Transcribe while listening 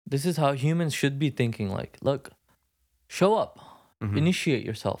this is how humans should be thinking. Like, look, show up, initiate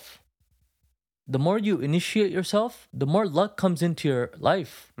yourself. The more you initiate yourself, the more luck comes into your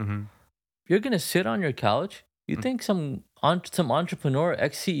life. If you're gonna sit on your couch, you think some entrepreneur,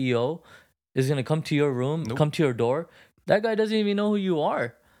 ex-CEO is gonna come to your room, Nope. come to your door? That guy doesn't even know who you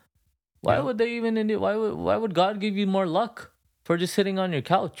are. Why Yep. would they even? Why would God give you more luck for just sitting on your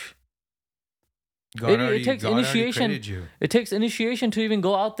couch? It takes God already initiation. created you. It takes initiation to even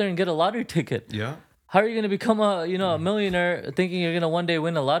go out there and get a lottery ticket. Yeah. How are you gonna become a millionaire thinking you're gonna one day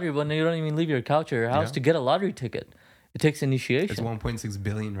win a lottery when you don't even leave your couch or your house Yeah. to get a lottery ticket? It takes initiation. It's 1.6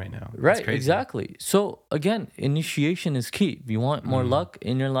 billion right now. That's Right, crazy. exactly. So again, initiation is key. If you want more luck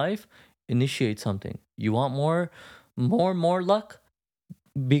in your life, initiate something. You want more luck,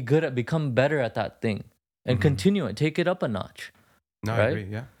 become better at that thing and continue it. Take it up a notch. No, I Right? agree.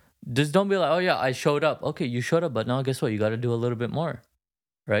 Yeah. Just don't be like, oh yeah, I showed up. Okay, you showed up, but now guess what? You got to do a little bit more.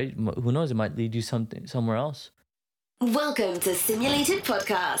 Right? Who knows? It might lead you somewhere else. Welcome to Simulated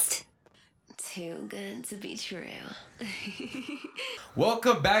Podcast. Too good to be true.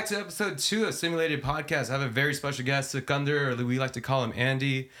 Welcome back to episode 2 of Simulated Podcast. I have a very special guest, Sikandar, or we like to call him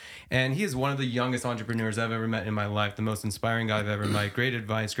Andy. And he is one of the youngest entrepreneurs I've ever met in my life, the most inspiring guy I've ever met. Great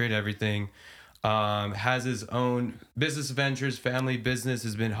advice, great everything. Has his own business ventures, family business,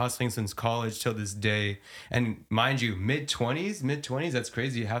 has been hustling since college till this day. And mind you, mid-20s, that's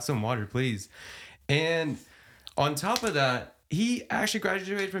crazy. Have some water, please. And on top of that, he actually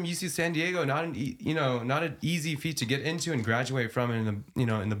graduated from UC San Diego. Not an easy feat to get into and graduate from in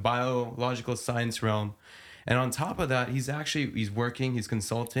the biological science realm. And on top of that, he's working, he's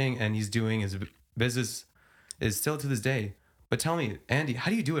consulting, and he's doing his business is still to this day. But tell me, Andy, how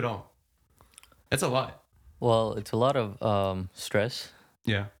do you do it all? That's a lot. Well, it's a lot of stress.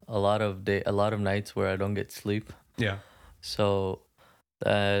 Yeah. A lot of nights where I don't get sleep. Yeah. So,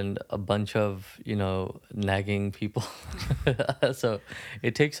 and a bunch of nagging people. So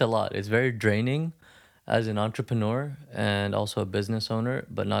it takes a lot. It's very draining as an entrepreneur and also a business owner,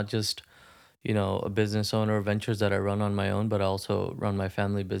 but not just a business owner ventures that I run on my own, but I also run my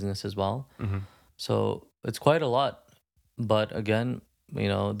family business as well. So it's quite a lot. But again,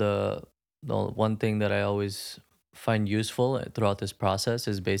 the one thing that I always find useful throughout this process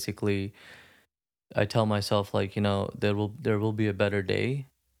is basically I tell myself like, there will be a better day,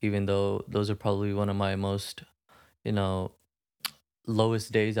 even though those are probably one of my most, you know,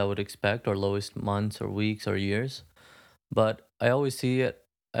 lowest days I would expect, or lowest months or weeks or years. But I always see it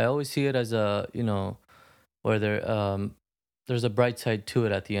as a, where there's a bright side to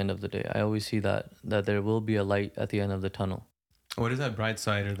it at the end of the day. I always see that there will be a light at the end of the tunnel. What is that bright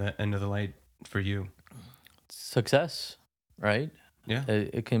side or the end of the light for you? Success, right? Yeah.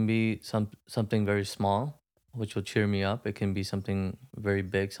 It can be something very small, which will cheer me up. It can be something very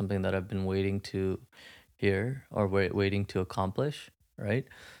big, something that I've been waiting to hear or waiting to accomplish, right?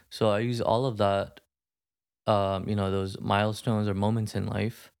 So I use all of that, those milestones or moments in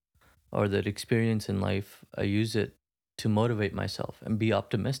life or that experience in life. I use it to motivate myself and be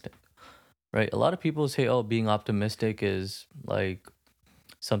optimistic, right? A lot of people say, oh, being optimistic is like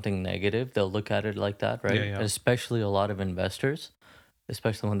something negative. They'll look at it like that, right? Yeah. Especially a lot of investors,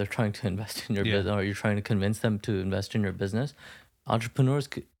 especially when they're trying to invest in your Yeah. business or you're trying to convince them to invest in your business. Entrepreneurs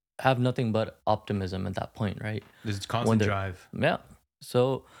have nothing but optimism at that point, right? There's constant drive. Yeah.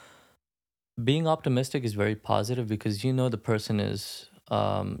 So being optimistic is very positive because the person is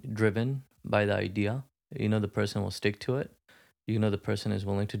driven by the idea. The person will stick to it. The person is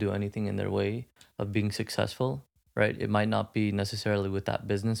willing to do anything in their way of being successful, right? It might not be necessarily with that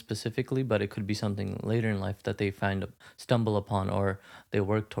business specifically, but it could be something later in life that they stumble upon or they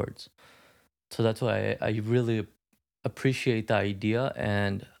work towards. So that's why I really appreciate the idea,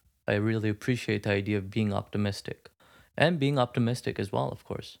 and I really appreciate the idea of being optimistic and being optimistic as well, of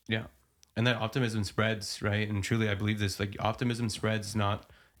course. Yeah. And that optimism spreads, right? And truly, I believe this, like optimism spreads not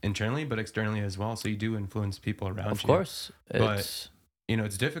internally, but externally as well. So you do influence people around you. Of course. But,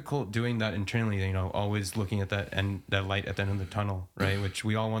 it's difficult doing that internally, always looking at that light at the end of the tunnel, right? Which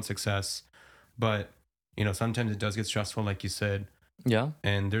we all want success. But, sometimes it does get stressful, like you said. Yeah.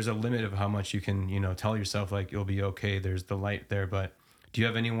 And there's a limit of how much you can, tell yourself like you'll be okay. There's the light there. But do you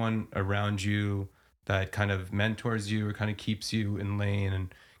have anyone around you that kind of mentors you or kind of keeps you in lane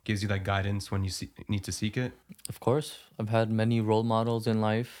and gives you that guidance when you need to seek it? Of course. I've had many role models in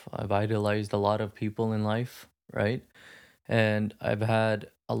life. I've idolized a lot of people in life, right? And I've had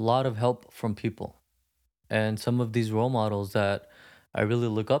a lot of help from people. And some of these role models that I really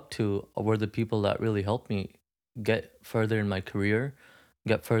look up to were the people that really helped me get further in my career,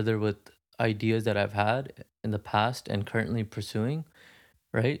 get further with ideas that I've had in the past and currently pursuing.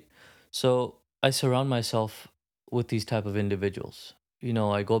 right? So I surround myself with these type of individuals.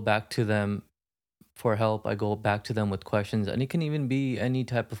 I go back to them for help. I go back to them with questions, and it can even be any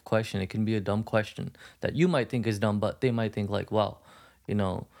type of question. It can be a dumb question that you might think is dumb, but they might think like, "Wow, you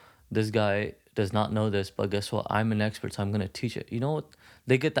know, this guy does not know this, but guess what? I'm an expert, so I'm gonna teach it." You know what?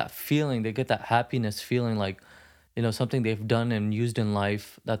 They get that feeling. They get that happiness feeling, like something they've done and used in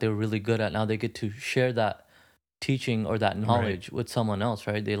life that they were really good at. Now they get to share that teaching or that Right. knowledge with someone else,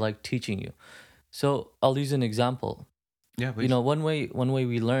 right? They like teaching you. So I'll use an example. Yeah, please. One way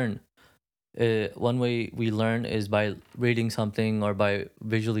we learn is by reading something or by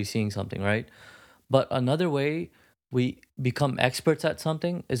visually seeing something, right? But another way we become experts at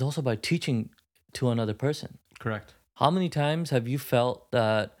something is also by teaching to another person. Correct. How many times have you felt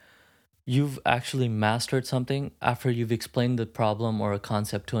that you've actually mastered something after you've explained the problem or a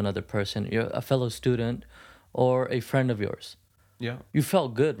concept to another person, you're a fellow student or a friend of yours? Yeah. You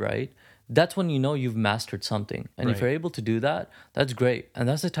felt good, right? That's when you know you've mastered something. And if Right. you're able to do that, that's great. And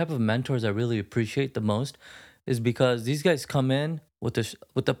that's the type of mentors I really appreciate the most, is because these guys come in with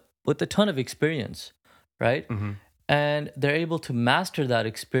with a ton of experience, right? Mm-hmm. And they're able to master that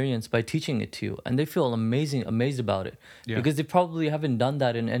experience by teaching it to you, and they feel amazed about it, Yeah. because they probably haven't done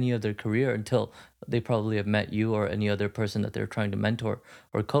that in any other career until they probably have met you or any other person that they're trying to mentor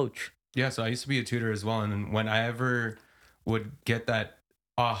or coach. Yeah, so I used to be a tutor as well, and then when I ever would get that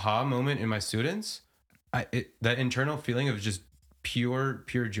aha moment in my students, that internal feeling of just pure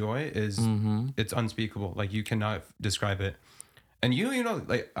joy is Mm-hmm. it's unspeakable. Like you cannot describe it. And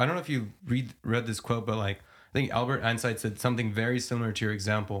like I don't know if you read this quote, but like I think Albert Einstein said something very similar to your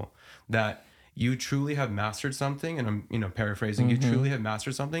example, that you truly have mastered something, and I'm paraphrasing. You Mm-hmm. truly have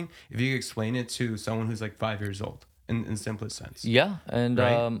mastered something if you explain it to someone who's like 5 years old in simplest sense, Yeah, and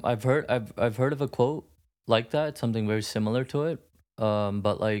right? I've heard of a quote like that, something very similar to it.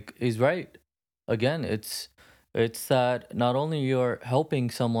 But like he's right. Again, it's that not only you're helping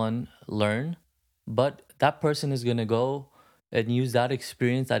someone learn, but that person is gonna go and use that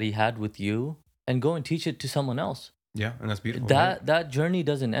experience that he had with you and go and teach it to someone else. Yeah, and that's beautiful, right? That journey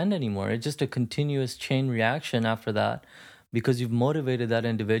doesn't end anymore. It's just a continuous chain reaction after that, because you've motivated that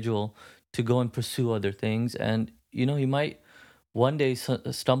individual to go and pursue other things, and he might one day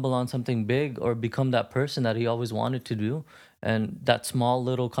stumble on something big or become that person that he always wanted to do, and that small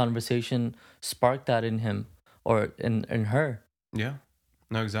little conversation sparked that in him or in her. Yeah.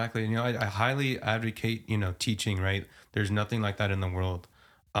 No, exactly. And, I highly advocate, teaching, right? There's nothing like that in the world.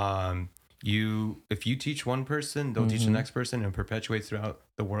 If you teach one person, they'll teach the Hmm. next person, and perpetuates throughout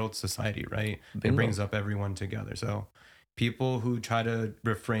the world society, right? It Bingo. brings up everyone together. So people who try to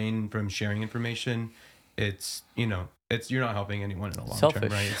refrain from sharing information, it's you're not helping anyone in the long term,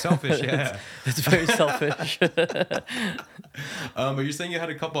 right? Selfish. It's selfish, it's yeah. it's very selfish. But you're saying you had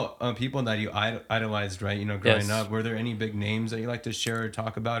a couple people that you idolized, right? Growing Yes. up. Were there any big names that you like to share or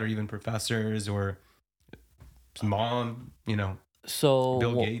talk about, or even professors or mom? Bill So,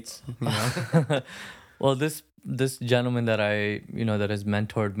 Gates. well, this gentleman that that has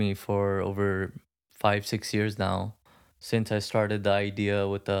mentored me for over 5 6 years now, since I started the idea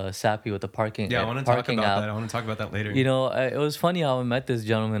with the Sappy, with the Yeah, I want to talk parking about that. app. I want to talk about that later. It was funny how I met this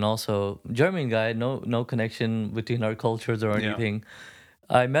gentleman. Also, German guy, no connection between our cultures or Yeah. anything.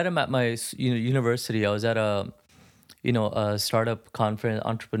 I met him at my university. I was at a startup conference,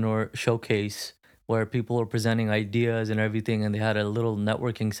 entrepreneur showcase, where people were presenting ideas and everything, and they had a little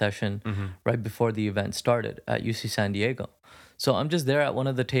networking session Mm-hmm. right before the event started at UC San Diego. So I'm just there at one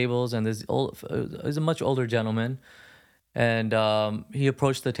of the tables, and this old, is a much older gentleman, and he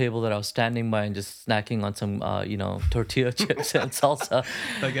approached the table that I was standing by and just snacking on some, tortilla chips and salsa.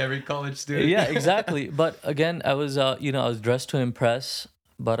 Like every college student. Yeah, exactly. But again, I was dressed to impress,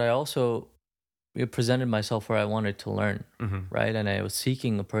 but I also presented myself where I wanted to learn, Mm-hmm. right? And I was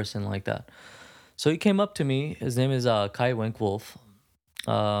seeking a person like that. So he came up to me. His name is Kai Winkwolf.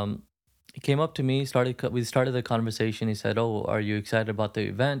 Um, he came up to me. We started the conversation. He said, "Oh, are you excited about the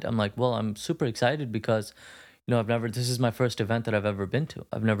event?" I'm like, "Well, I'm super excited because, I've never. This is my first event that I've ever been to.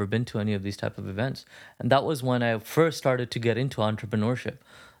 I've never been to any of these type of events, and that was when I first started to get into entrepreneurship.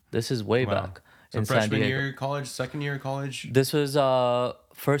 This is way Wow. back So in San freshman Diego. year college, second year college. This was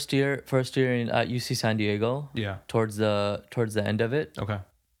first year at UC San Diego. Yeah. Towards the end of it, Okay.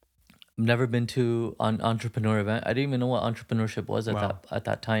 I've never been to an entrepreneur event. I didn't even know what entrepreneurship was Wow. at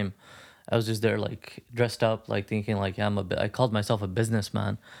that time. I was just there like dressed up, like thinking like, yeah, I called myself a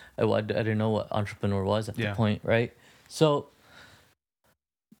businessman. I didn't know what entrepreneur was at the Yeah. point, right? So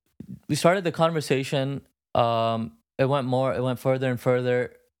we started the conversation. It went further and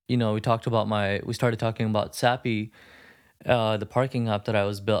further. We started talking about Sappy, The parking lot that I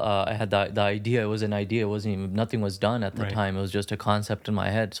was built, I had the idea. It was an idea. It wasn't even, nothing was done at the Right. time. It was just a concept in my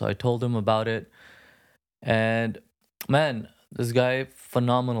head. So I told him about it. And man, this guy,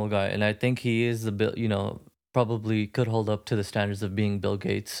 phenomenal guy. And I think he is probably could hold up to the standards of being Bill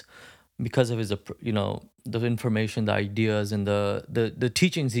Gates because of his, the information, the ideas, and the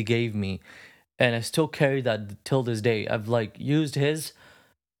teachings he gave me. And I still carry that till this day. I've like used his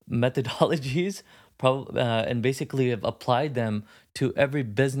methodologies and basically have applied them to every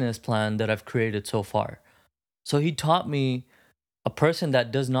business plan that I've created so far. So he taught me, a person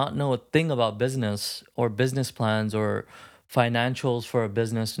that does not know a thing about business or business plans or financials for a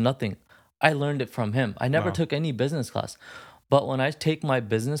business, nothing. I learned it from him. I never Wow. took any business class. But when I take my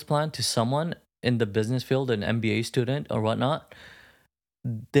business plan to someone in the business field, an MBA student or whatnot,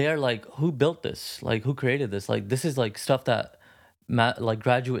 they're like, who built this? Like, who created this? Like, this is like stuff that like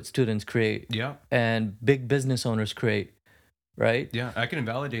graduate students create Yeah. and big business owners create, right? Yeah, I can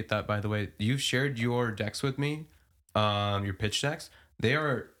invalidate that, by the way. You've shared your decks with me, your pitch decks. They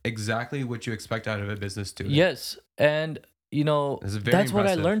are exactly what you expect out of a business student. Yes. And, This is very that's what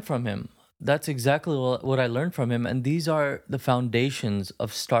I impressive. learned from him. That's exactly what I learned from him. And these are the foundations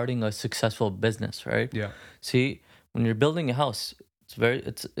of starting a successful business, right? Yeah. See, when you're building a house,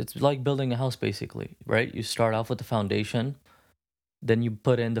 it's like building a house basically, right? You start off with the foundation, then you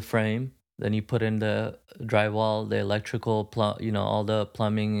put in the frame, then you put in the drywall, the electrical, all the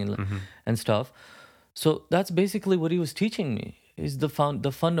plumbing Hmm. and stuff. So that's basically what he was teaching me, is the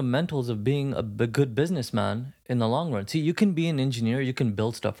fundamentals of being a good businessman in the long run. See, you can be an engineer, you can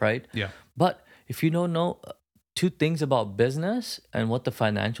build stuff, right? Yeah. But if you don't know two things about business and what the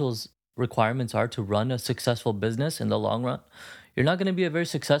financials requirements are to run a successful business in the long run, you're not going to be a very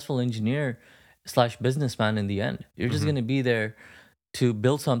successful engineer slash businessman in the end. You're just Hmm. going to be there to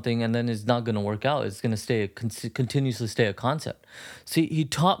build something and then it's not going to work out. It's going to continuously stay a concept. See, he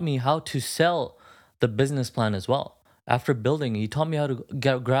taught me how to sell the business plan as well. After building, he taught me how to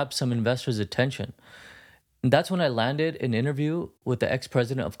grab some investors' attention. And that's when I landed an interview with the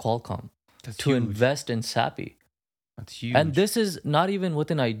ex-president of Qualcomm That's to huge. invest in Sappy. That's And huge. this is not even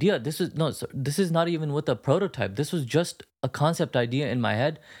with an idea. This is not even with a prototype. This was just a concept idea in my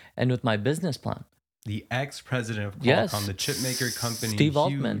head and with my business plan. The ex-president of Qualcomm, Yes, the chip maker company, Steve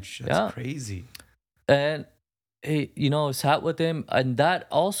Altman. huge. That's Yeah. crazy. And he, sat with him, and that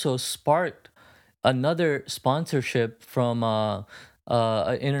also sparked another sponsorship from a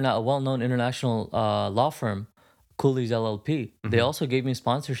well-known international law firm, Cooley's LLP. They Hmm. also gave me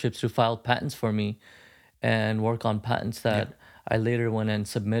sponsorships to file patents for me and work on patents Yeah. that I later went and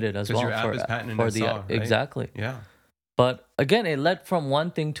submitted as Because well your app is patented, I for the saw, right? exactly. Yeah. But again, it led from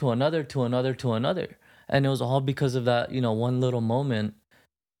one thing to another to another to another, and it was all because of that one little moment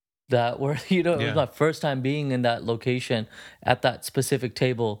that where it was Yeah. my first time being in that location at that specific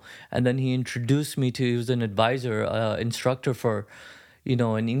table. And then he introduced me to, he was an advisor, instructor for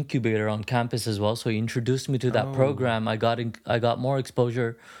an incubator on campus as well. So he introduced me to that Oh, program. I got more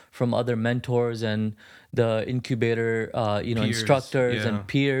exposure from other mentors and the incubator peers. instructors Yeah. and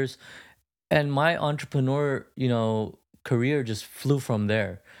peers, and my entrepreneur career just flew from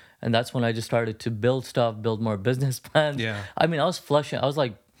there. And that's when I just started to build stuff, build more business plans. Yeah. I mean, I was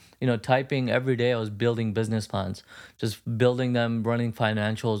like typing every day. I was building business plans, just building them, running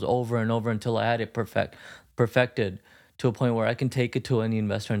financials over and over until I had it perfected to a point where I can take it to any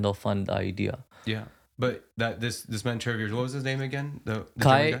investor and they'll fund the idea. Yeah. But that this mentor of yours, what was his name again? The German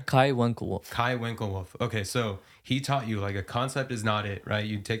Kai guy? Kai Winkelwolf. Kai Winkelwolf. Okay, so he taught you like a concept is not it, right?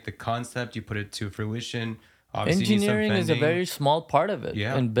 You take the concept, you put it to fruition. Obviously, you need some Engineering is a funding. very small part of it.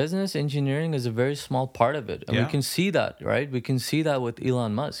 Yeah. In business, engineering is a very small part of it. And we Yeah. can see that, right? We can see that with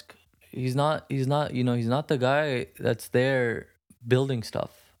Elon Musk. He's not the guy that's there building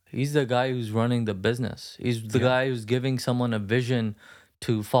stuff. He's the guy who's running the business. He's the Yeah. guy who's giving someone a vision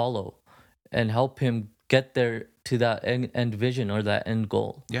to follow and help him get there to that end vision or that end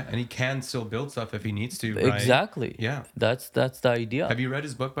goal. Yeah. And he can still build stuff if he needs to, right? Exactly. Yeah. That's the idea. Have you read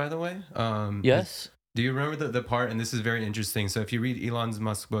his book, by the way? Yes. Do you remember the part? And this is very interesting. So if you read Elon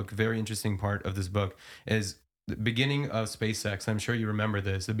Musk's book, very interesting part of this book is the beginning of SpaceX. I'm sure you remember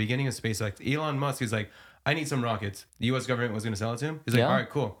this. The beginning of SpaceX. Elon Musk is like, I need some rockets. The U.S. government was going to sell it to him. He's like, all Yeah. right,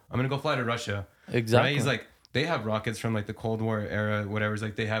 cool. I'm going to go fly to Russia. Right? He's Exactly. like, they have rockets from like the Cold War era, whatever. It's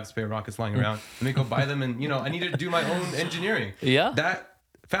like they have spare rockets flying around. Let me go buy them. And, I needed to do my own engineering. Yeah. That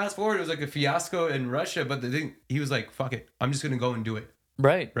fast forward, it was like a fiasco in Russia. But the thing, he was like, fuck it. I'm just going to go and do it.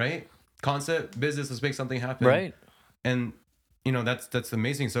 Right. Right? Concept, business, let's make something happen. Right. And that's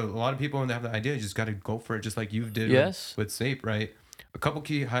amazing. So a lot of people, when they have the idea, you just got to go for it, just like you did Yes. with SAPE, right? A couple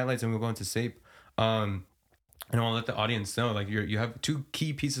key highlights, and we'll go into SAPE. And I want to let the audience know, like you have two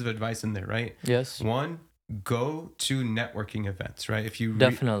key pieces of advice in there, right? Yes. One, go to networking events, right? If you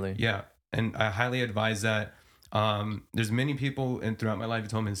Definitely. yeah, and I highly advise that. There's many people and throughout my life who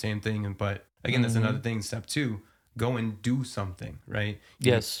told me the same thing, and but again, that's another thing. Step two, go and do something, right?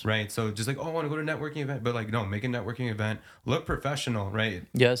 Yes. Right. So just like, oh, I want to go to a networking event, but like, no, make a networking event. Look professional, right?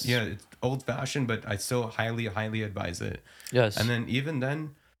 Yes. Yeah, it's old fashioned, but I still highly advise it. Yes. And then even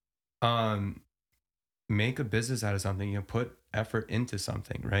then, um, make a business out of something. Put effort into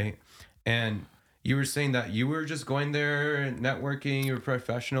something, right? And you were saying that you were just going there and networking, you were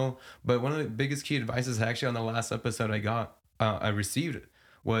professional, but one of the biggest key advices actually on the last episode I received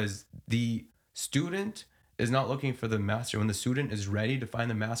was the student is not looking for the master. When the student is ready to find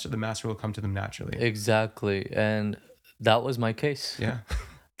the master will come to them naturally. Exactly. And that was my case. Yeah.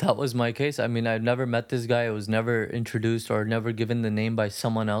 That was my case. I mean, I've never met this guy. I was never introduced or never given the name by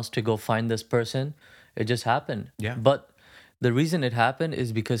someone else to go find this person. It just happened. Yeah. But the reason it happened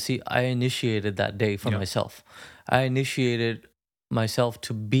is because, see, I initiated that day for Yeah. myself. I initiated myself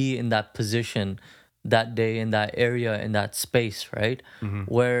to be in that position that day, in that area, in that space, right?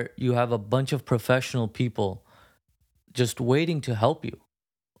 Where you have a bunch of professional people just waiting to help you.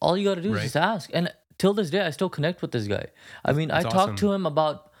 All you got to do is Right. just ask. And till this day, I still connect with this guy. I mean, I That's talked to awesome. him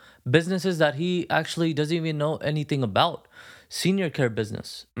about businesses that he actually doesn't even know anything about. Senior care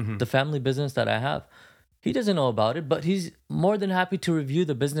business, the family business that I have. He doesn't know about it, but he's more than happy to review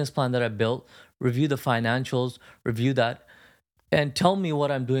the business plan that I built, review the financials, review that, and tell me what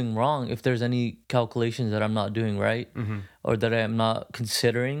I'm doing wrong if there's any calculations that I'm not doing right or that I am not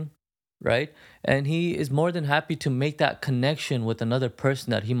considering, right? And he is more than happy to make that connection with another person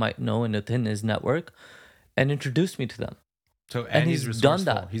that he might know and within his network and introduce me to them. So And he's done resourceful.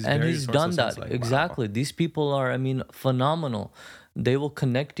 that. He's And very he's resourceful. done So it's that. like, wow. Exactly. These people are, I mean, phenomenal. They will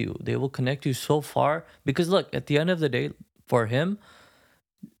connect you. They will connect you so far. Because look, at the end of the day, for him,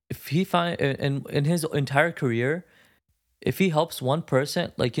 if he find in his entire career, if he helps one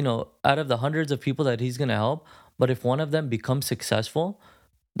person, like, out of the hundreds of people that he's gonna help, but if one of them becomes successful,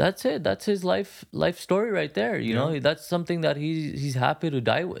 that's it. That's his life story right there. Yeah. That's something that he's happy to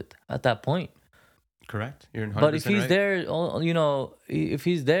die with at that point. Correct. You're 100% But if he's right. there, if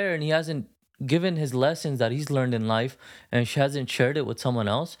he's there and he hasn't given his lessons that he's learned in life and she hasn't shared it with someone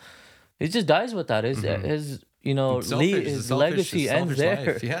else, he just dies with that. His It's selfish. It's a his selfish- legacy it's ends selfish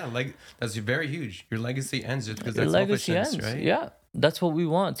there. life. Yeah, like that's very huge. Your legacy ends just because Your that's legacy selfishness, ends. right? Yeah, that's what we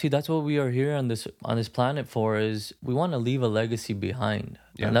want. See, that's what we are here on this planet for. Is we want to leave a legacy behind,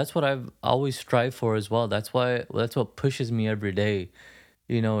 Yeah. and that's what I've always strived for as well. That's what pushes me every day.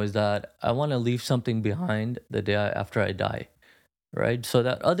 Is that I want to leave something behind the day after I die, right? So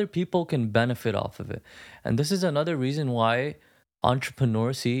that other people can benefit off of it. And this is another reason why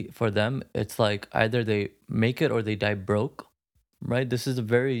entrepreneurs, see, for them, it's like either they make it or they die broke, right? This is a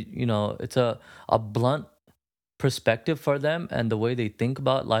very, it's a blunt perspective for them and the way they think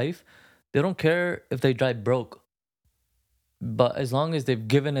about life. They don't care if they die broke, but as long as they've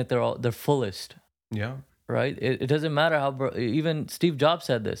given it their fullest, Yeah. right? It doesn't matter how even Steve Jobs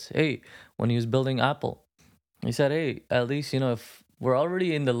said this. Hey, when he was building Apple, he said, "Hey, at least if we're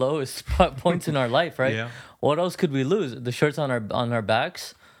already in the lowest points in our life, right? Yeah. What else could we lose? The shirts on our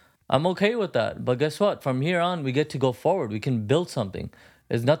backs. I'm okay with that. But guess what? From here on, we get to go forward. We can build something.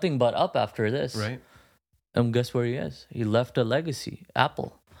 There's nothing but up after this. Right. And guess where he is? He left a legacy.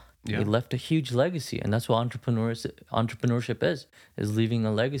 Apple. Yeah. He left a huge legacy, and that's what entrepreneurship is leaving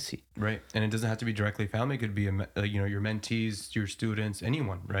a legacy. Right. And it doesn't have to be directly family. It could be your mentees, your students,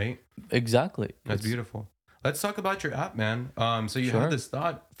 anyone. Right. Exactly. That's beautiful. Let's talk about your app, man. So you Sure. had this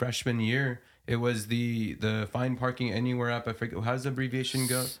thought freshman year. It was the Find Parking Anywhere app. I forget, how does the abbreviation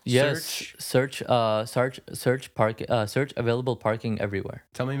go? Yes, search search available parking everywhere.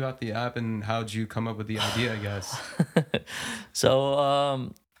 Tell me about the app and how'd you come up with the idea, I guess.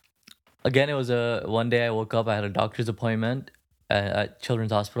 So again, it was one day I woke up. I had a doctor's appointment at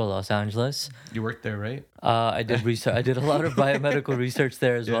Children's Hospital Los Angeles. You worked there, right? I did research. I did a lot of biomedical research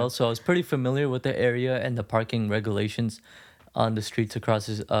there as Yeah. well, so I was pretty familiar with the area and the parking regulations on the streets across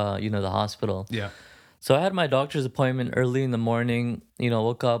the hospital. Yeah. So I had my doctor's appointment early in the morning.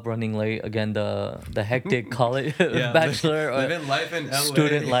 Woke up running late. Again, the hectic college Yeah. bachelor Living life in LA.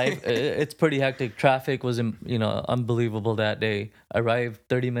 student life. It's pretty hectic. Traffic was unbelievable that day. Arrived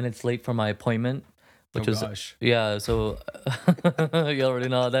 30 minutes late for my appointment, which Oh, was gosh. yeah. So you already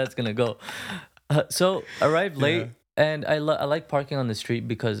know how that's gonna go. So arrived late. Yeah. And I like parking on the street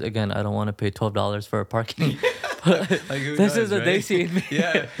because again I don't want to pay $12 for a parking Like who This does, is what they right? see in me.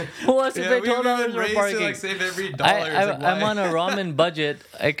 Yeah. Who wants to Yeah, pay we've $12 been for raised parking? to like save every dollar. It's like, I'm why? on a ramen budget.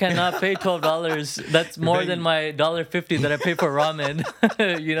 I cannot pay $12. That's more paying- than my $1.50 that I pay for ramen.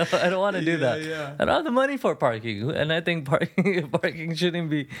 You know, I don't want to do Yeah, that. yeah. I don't have the money for parking, and I think parking shouldn't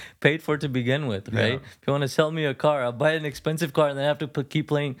be paid for to begin with, right? Yeah. If you want to sell me a car, I'll buy an expensive car, and then I have to keep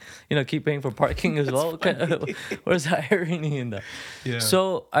paying for parking as well. Where's the irony in that? Yeah.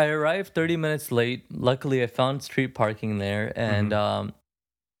 So I arrived 30 minutes late. Luckily, I found street parking there, and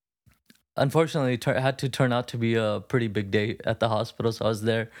unfortunately, it had to turn out to be a pretty big day at the hospital. So I was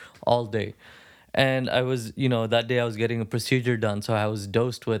there all day, and I was, that day I was getting a procedure done, so I was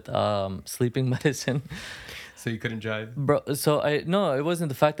dosed with sleeping medicine. So you couldn't drive. Bro, so no, it wasn't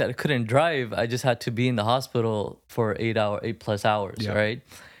the fact that I couldn't drive. I just had to be in the hospital for 8+ hours, Yeah. right?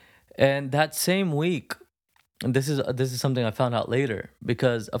 And that same week, and this is something I found out later,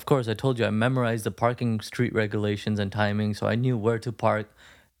 because of course I told you I memorized the parking street regulations and timing, so I knew where to park,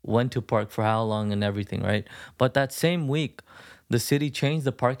 when to park, for how long, and everything, right? But that same week, the city changed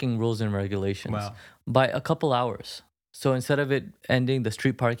the parking rules and regulations Wow. by a couple hours. So instead of the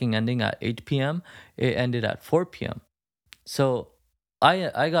street parking ending at 8 p.m., it ended at 4 p.m. So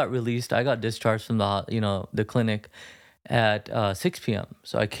I got released. I got discharged from the clinic at 6 p.m.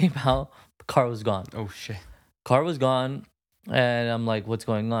 So I came out, the car was gone. Oh shit. Car was gone, and I'm like, what's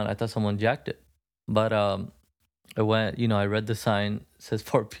going on? I thought someone jacked it. But I went, I read the sign, it says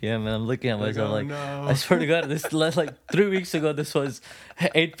 4 p.m., and I'm looking at Like, myself oh, like, no. I swear to God, this like 3 weeks ago, this was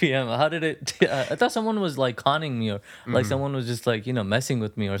 8 p.m. How did it? I thought someone was like conning me, or like someone was just like, messing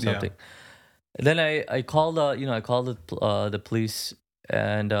with me or something. And then I called, the police,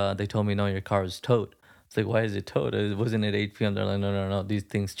 and they told me, no, your car is towed. It's like, why is it towed? It wasn't at 8 p.m. They're like, no, no, no, these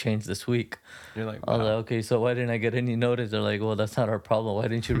things changed this week. You're like, I was wow. like, okay, so why didn't I get any notice? They're like, well, that's not our problem. Why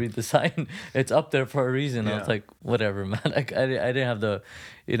didn't you read the sign? It's up there for a reason. I was Yeah. like, whatever, man. Like, I didn't have the,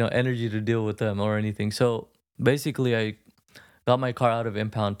 energy to deal with them or anything. So basically, I got my car out of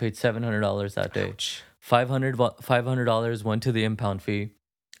impound, paid $700 that day. Ouch. $500 went to the impound fee,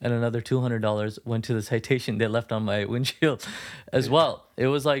 and another $200 went to the citation they left on my windshield as well. It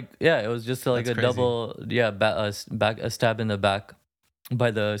was like, it was just like That's a crazy. double, a stab in the back by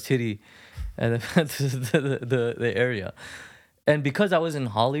the city and the area. And because I was in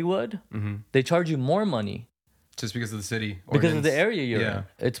Hollywood, they charge you more money Just because of the city. because of the ordinance. area you're Yeah.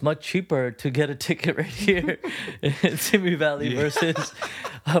 in. It's much cheaper to get a ticket right here in Simi Valley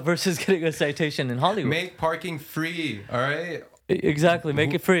versus getting a citation in Hollywood. Make parking free. All right. Exactly,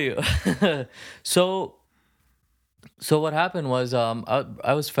 make it free. So what happened was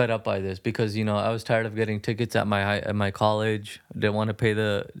I was fed up by this because I was tired of getting tickets at my college. Didn't want to pay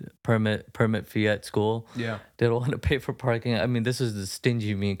the permit fee at school. Yeah. Didn't want to pay for parking. I mean, this is the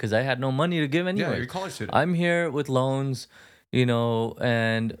stingy me because I had no money to give anyway. Yeah, you're a college student. I'm here with loans,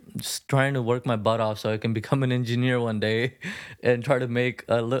 and just trying to work my butt off so I can become an engineer one day and try to make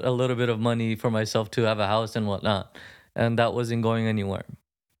a little bit of money for myself to have a house and whatnot. And that wasn't going anywhere,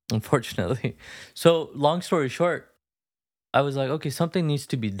 unfortunately. So long story short, I was like, okay, something needs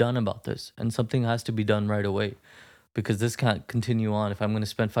to be done about this, and something has to be done right away, because this can't continue on. If I'm going to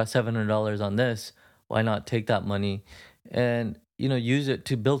spend $700 on this, why not take that money and use it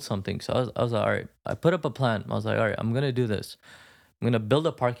to build something? So I was like, all right. I put up a plan. I was like, all right, I'm gonna do this. I'm gonna build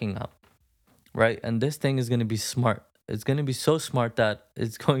a parking lot, right? And this thing is gonna be smart. It's gonna be so smart that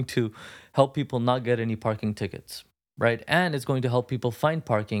it's going to help people not get any parking tickets, right? And it's going to help people find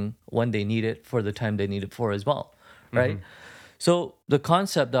parking when they need it for the time they need it for as well, right? So the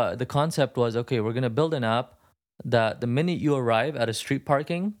concept was, okay, we're gonna build an app that the minute you arrive at a street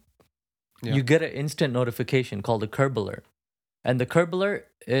parking, Yeah. you get an instant notification called a curb alert, and the curb alert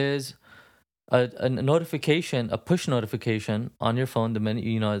is a notification, a push notification on your phone. The minute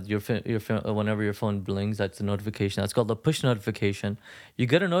whenever your phone blings, that's a notification. That's called a push notification. You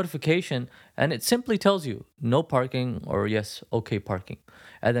get a notification, and it simply tells you no parking or yes, okay parking,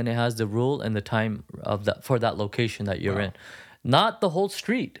 and then it has the rule and the time of that for that location that you're in, not the whole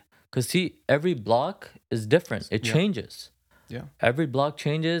street. Because see, every block is different. It changes. Yeah. Every block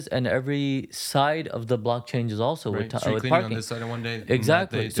changes, and every side of the block changes also Right. with Street with cleaning on parking. this side of one day. and that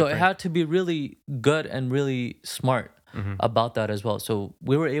Exactly. day So it different. had to be really good and really smart about that as well. So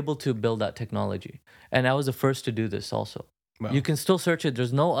we were able to build that technology. And I was the first to do this also. Wow. You can still search it.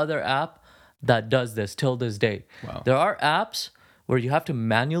 There's no other app that does this till this day. Wow. There are apps where you have to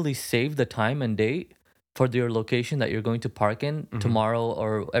manually save the time and date for your location that you're going to park in tomorrow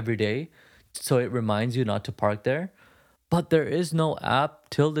or every day. So it reminds you not to park there. But there is no app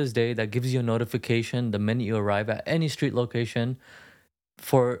till this day that gives you a notification the minute you arrive at any street location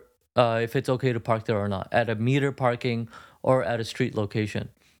for if it's okay to park there or not, at a meter parking or at a street location.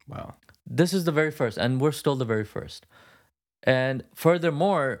 Wow. This is the very first, and we're still the very first. And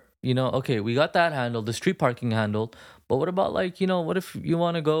furthermore, okay, we got that handled, the street parking handled. But what about, like, what if you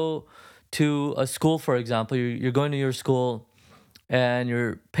want to go to a school, for example? You're going to your school and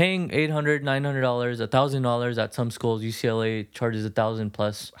you're paying $800, $900, $1,000 at some schools. UCLA charges 1,000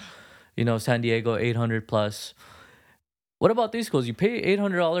 plus, San Diego 800 plus. What about these schools? You pay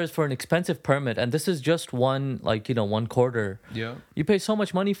 $800 for an expensive permit, and this is just one, like, 1 quarter. Yeah. You pay so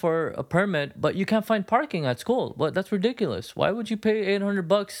much money for a permit, but you can't find parking at school. But that's ridiculous. Why would you pay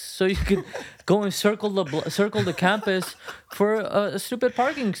 $800 so you could go and circle the campus for a stupid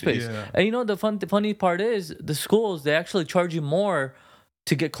parking space? Yeah. And the funny part is the schools, they actually charge you more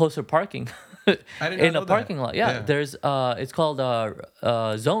to get closer parking I did not in know a parking that. lot. Yeah, Yeah. there's it's called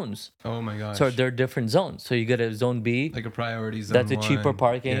zones. Oh my gosh. So there are different zones. So you get a zone B. Like a priority zone. That's a cheaper one.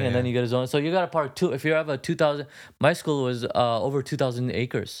 parking, Yeah, and then yeah. you get a zone. So you got to park two. If you have a 2,000, my school was over 2,000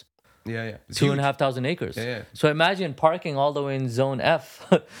 acres, Yeah, yeah. It's two and a huge. half thousand acres. Yeah, yeah. So imagine parking all the way in zone F.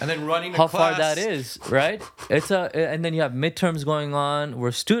 And then running to How class. far that is, right? And then you have midterms going on.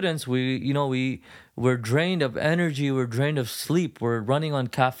 We're students. We're drained of energy. We're drained of sleep. We're running on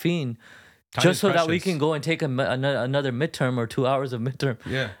caffeine. Time Just is so that we precious. can go and take another midterm or 2 hours of midterm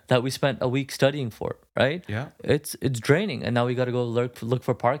Yeah. that we spent a week studying for, right? Yeah. It's draining, and now we got to go look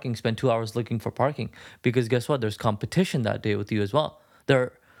for parking, spend 2 hours looking for parking, because guess what? There's competition that day with you as well. There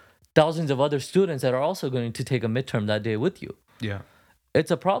are thousands of other students that are also going to take a midterm that day with you. Yeah.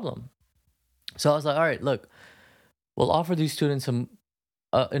 It's a problem. So I was like, all right, look, we'll offer these students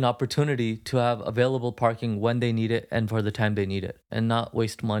an opportunity to have available parking when they need it and for the time they need it, and not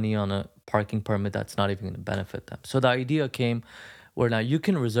waste money on a parking permit that's not even going to benefit them. So the idea came where now you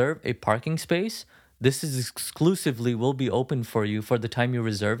can reserve a parking space. This is exclusively will be open for you for the time you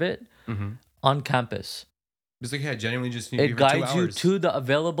reserve it on campus. It's like, yeah, genuinely just need It you for 2 guides you hours. to the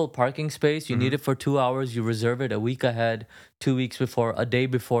available parking space. You need it for 2 hours. You reserve it a week ahead, 2 weeks before, a day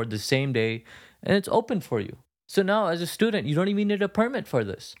before, the same day, and it's open for you. So now, as a student, you don't even need a permit for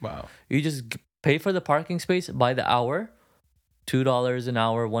this. Wow. You just pay for the parking space by the hour, $2 an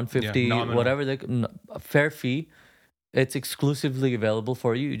hour, $150, nominal. whatever a fair fee. It's exclusively available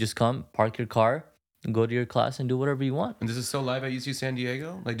for you. You just come, park your car, go to your class, and do whatever you want. And this is still live at UC San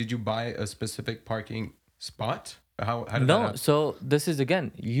Diego? Like, did you buy a specific parking spot? How did that No, happen? so this is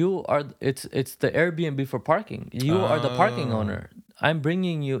again, it's the Airbnb for parking. You are the parking Oh. owner. I'm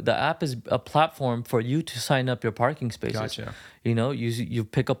bringing you, the app is a platform for you to sign up your parking spaces. Gotcha. You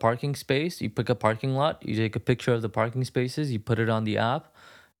pick a parking space, you pick a parking lot, you take a picture of the parking spaces, you put it on the app,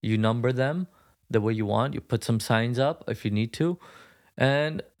 you number them the way you want, you put some signs up if you need to,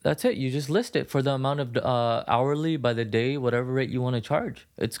 and that's it. You just list it for the amount of hourly, by the day, whatever rate you want to charge.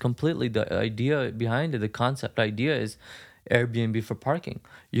 It's completely the idea behind it. The concept idea is Airbnb for parking.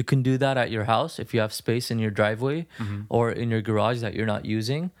 You can do that at your house if you have space in your driveway or in your garage that you're not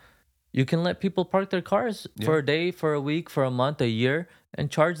using. You can let people park their cars for a day, for a week, for a month, a year, and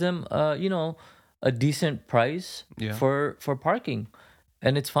charge them, a decent price Yeah. for parking,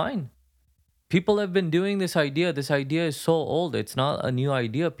 and it's fine. People have been doing this idea. This idea is so old. It's not a new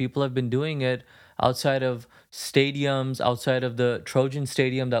idea. People have been doing it outside of stadiums, outside of the Trojan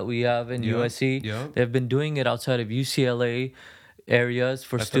Stadium that we have in Yeah, USC. yeah. They've been doing it outside of UCLA areas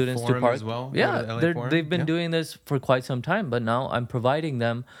for At the students to Forum park. as well? Yeah, The LA Forum? they've been Yeah. doing this for quite some time, but now I'm providing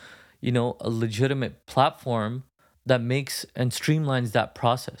them, a legitimate platform that makes and streamlines that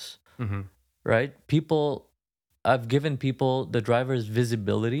process. Right? I've given people, the drivers,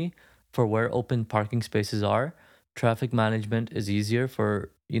 visibility for where open parking spaces are. Traffic management is easier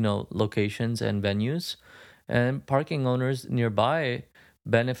for, locations and venues. And parking owners nearby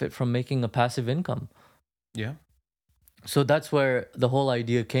benefit from making a passive income. Yeah. So that's where the whole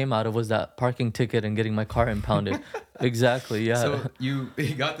idea came out of, was that parking ticket and getting my car impounded. Exactly, yeah. So you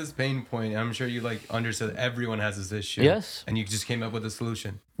got this pain point. I'm sure you understood everyone has this issue. Yes. And you just came up with a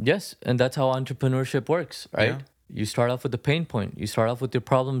solution. Yes, and that's how entrepreneurship works, right? Yeah. You start off with the pain point. You start off with the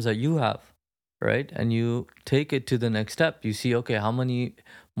problems that you have, right? And you take it to the next step. You see, okay, how many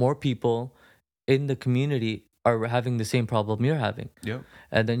more people in the community are having the same problem you're having? Yep.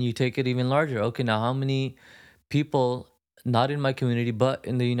 And then you take it even larger. Okay, now how many people, not in my community, but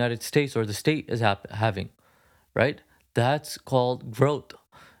in the United States or the state is having, right? That's called growth.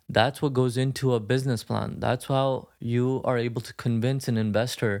 That's what goes into a business plan. That's how you are able to convince an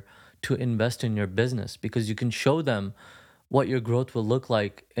investor to invest in your business, because you can show them what your growth will look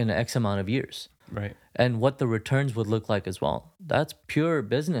like in X amount of years Right. and what the returns would look like as well. That's pure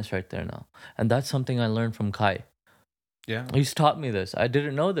business right there now. And that's something I learned from Kai. Yeah. He's taught me this. I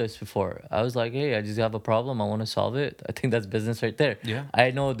didn't know this before. I was like, hey, I just have a problem. I want to solve it. I think that's business right there. Yeah.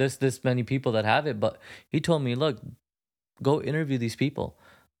 I know this many people that have it, but he told me, look, go interview these people.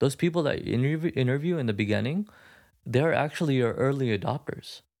 Those people that you interview in the beginning, they're actually your early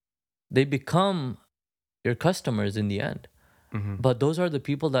adopters. They become your customers in the end. Hmm. But those are the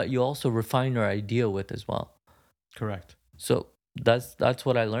people that you also refine your idea with as well. Correct. So that's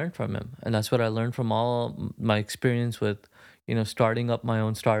what I learned from him, and that's what I learned from all my experience with, starting up my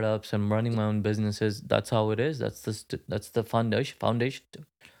own startups and running my own businesses. That's how it is. That's the foundation.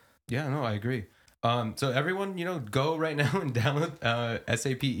 Yeah, no, I agree. So everyone, go right now and download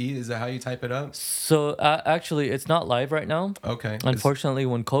SAPE. Is that how you type it up? So actually, it's not live right now. Okay. Unfortunately,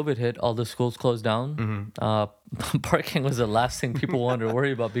 when COVID hit, all the schools closed down. Parking was the last thing people wanted to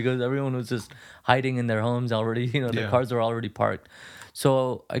worry about because everyone was just hiding in their homes already. Their Yeah. cars were already parked.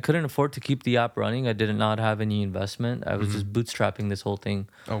 So I couldn't afford to keep the app running. I did not have any investment. I was just bootstrapping this whole thing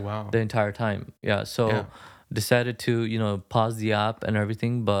Oh, wow. the entire time. Yeah. So Yeah. decided to, pause the app and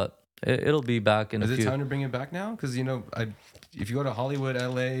everything, but it'll be back in a Is it few. time to bring it back now? Because if you go to Hollywood,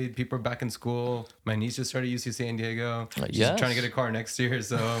 LA, people are back in school. My niece just started UC San Diego. She's trying to get a car next year,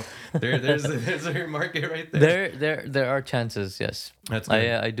 so there's a market right there. There are chances, yes. That's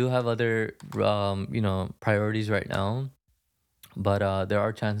good. I do have other priorities right now, but there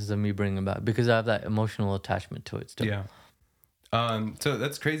are chances of me bringing it back because I have that emotional attachment to it still. Yeah. So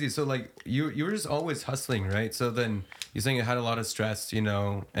that's crazy. So like you were just always hustling, right? So then you're saying you had a lot of stress,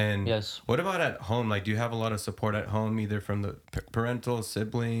 and Yes. what about at home? Like, do you have a lot of support at home, either from the parental,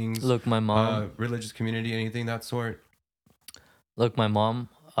 siblings, Look, my mom. religious community, anything that sort? My mom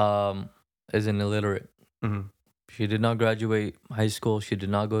is an illiterate. Mm-hmm. She did not graduate high school. She did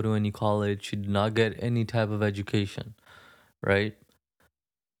not go to any college. She did not get any type of education, right?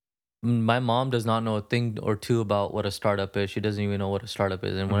 My mom does not know a thing or two about what a startup is. She doesn't even know what a startup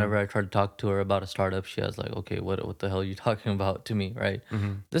is. And whenever I try to talk to her about a startup, she has like, okay, what the hell are you talking about to me, right?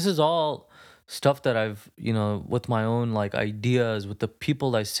 Mm-hmm. This is all stuff that I've, with my own like ideas, with the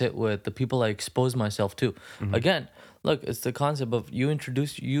people I sit with, the people I expose myself to. Again, look, it's the concept of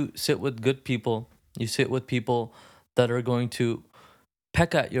you sit with good people, you sit with people that are going to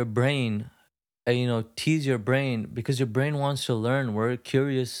peck at your brain and tease your brain because your brain wants to learn. We're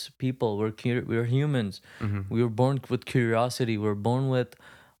curious people. We're humans. Mm-hmm. We were born with curiosity. We're born with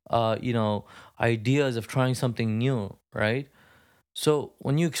ideas of trying something new, right? So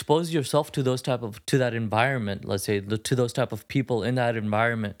when you expose yourself to that environment, let's say to those type of people in that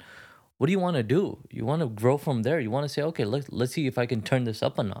environment, what do you want to do? You want to grow from there. You want to say, okay, let's see if I can turn this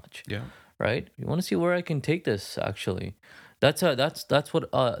up a notch, Yeah. right? You want to see where I can take this actually. That's what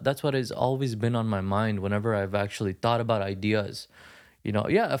has always been on my mind whenever I've actually thought about ideas.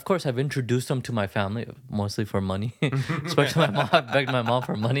 Yeah, of course I've introduced them to my family mostly for money. Especially my mom. I begged my mom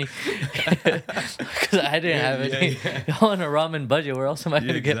for money because I didn't have any. On a ramen budget, where else am I Yeah,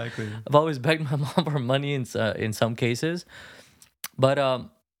 gonna get? exactly. I've always begged my mom for money in some cases, but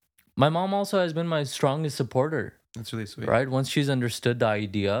my mom also has been my strongest supporter. That's really sweet. Right? Once she's understood the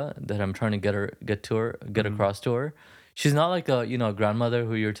idea that I'm trying to get across to her, she's not like a grandmother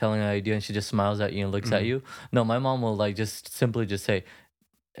who you're telling an idea and she just smiles at you and looks at you. No, my mom will like just simply just say,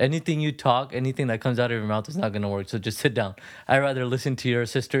 anything that comes out of your mouth is not gonna work. So just sit down. I rather listen to your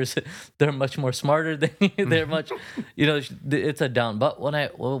sisters. They're much more smarter than you. They're much, it's a down. But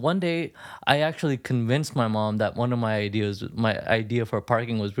one day I actually convinced my mom that my idea for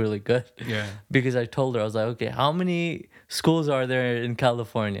parking was really good. Yeah. Because I told her, I was like, okay, how many schools are there in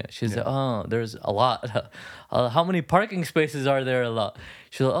California? She said, oh, there's a lot. How many parking spaces are there? A lot.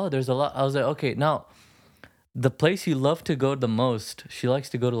 She's like, oh, there's a lot. I was like, okay, now the place you love to go the most, she likes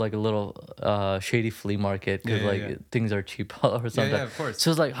to go to like a little shady flea market because things are cheap or something. Yeah, of course. So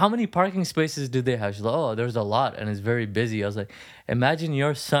it's like, how many parking spaces do they have? She's like, oh, there's a lot and it's very busy. I was like, imagine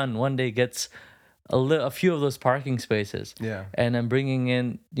your son one day gets a few of those parking spaces. Yeah. And I'm bringing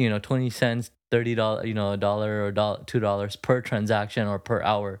in 20 cents, $30, a dollar or $2 per transaction or per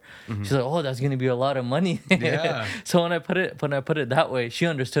hour. She's like, oh, that's gonna be a lot of money. Yeah. So when I put it that way, she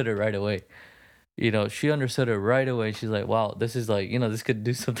understood it right away. She understood it right away. She's like, wow, this is like, this could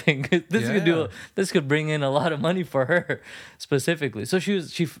do something. This could bring in a lot of money for her specifically. So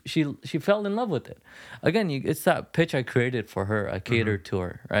she fell in love with it. Again, it's that pitch I created for her. I catered to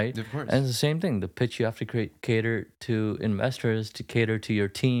her, right? Of course. And it's the same thing. The pitch you have to cater to investors, to cater to your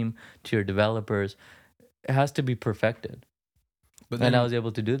team, to your developers. It has to be perfected. But And I was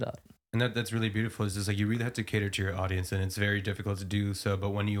able to do that. And that's really beautiful. It's just like you really have to cater to your audience, and it's very difficult to do so.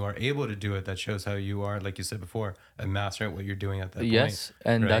 But when you are able to do it, that shows how you are, like you said before, a master at what you're doing at that point, Yes,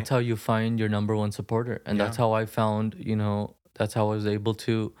 and right? that's how you find your number one supporter. And Yeah. that's how I found, that's how I was able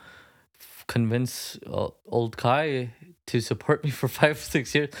to convince old Kai to support me for 5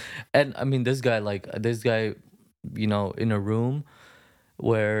 6 years. And I mean, this guy, in a room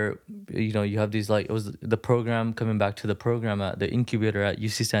where you have these, like, it was the program, coming back to the program at the incubator at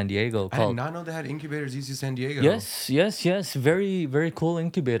UC San Diego I did called. not know they had incubators at UC San Diego. Yes, yes, yes, very very cool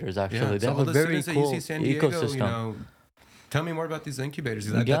incubators, Yeah. actually. They So have all a the very students at UC cool San Diego, ecosystem. tell me more about these incubators.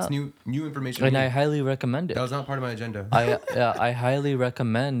 Yeah, That's new information to and I me. highly recommend That it. was not part of my agenda. I highly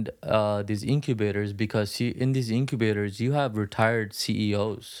recommend these incubators, because, see, in these incubators you have retired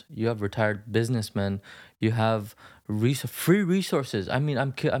CEOs, you have retired businessmen, you have free resources. I mean,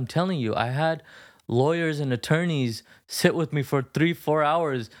 I'm telling you, I had lawyers and attorneys sit with me for 3 4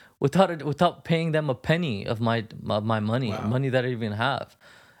 hours without paying them a penny of my money, Wow. money that I even have.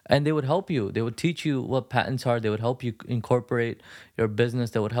 And they would help you. They would teach you what patents are. They would help you incorporate your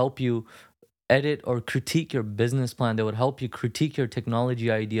business. They would help you edit or critique your business plan. They would help you critique your technology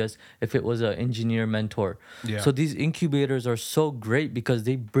ideas if it was an engineer mentor. Yeah. So these incubators are so great because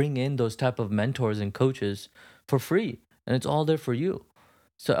they bring in those type of mentors and coaches for free, and it's all there for you.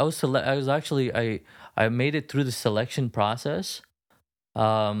 So I was actually I made it through the selection process,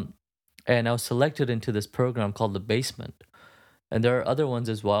 um, and I was selected into this program called the Basement. And there are other ones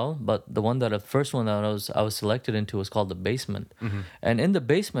as well, but the first one that I was selected into was called the Basement. Hmm. And in the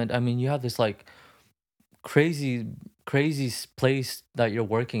Basement, I mean, you have this, like, crazy place that you're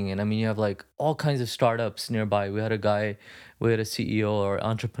working in. I mean, you have, like, all kinds of startups nearby. We had a CEO or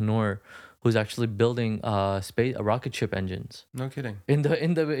entrepreneur who's actually building space rocket ship engines. No kidding.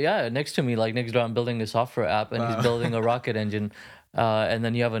 Yeah, next to me, like next door, I'm building a software app, and he's Wow. building a rocket engine. And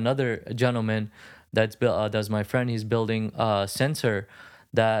then you have another gentleman that's my friend. He's building a sensor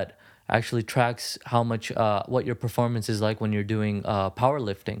that actually tracks how much what your performance is like when you're doing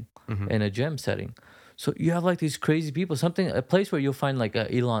powerlifting Hmm. in a gym setting. So you have, like, these crazy people, a place where you'll find, like,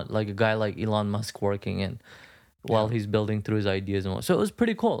 a guy like Elon Musk working in while Yeah. he's building through his ideas and all. So it was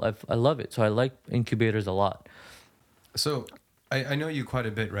pretty cool. I love it. So I like incubators a lot. So I know you quite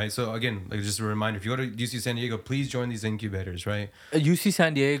a bit, right? So again, like just a reminder, if you go to UC San Diego, please join these incubators, right? UC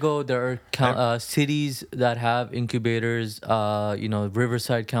San Diego, there are I, cities that have incubators.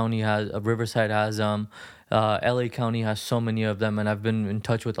 Riverside has them. LA County has so many of them, and I've been in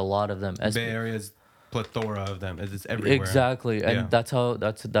touch with a lot of them. Bay Area's plethora of them. It's everywhere. Exactly, Yeah. and that's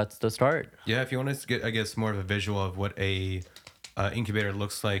the start. Yeah, if you want to get, I guess, more of a visual of what a incubator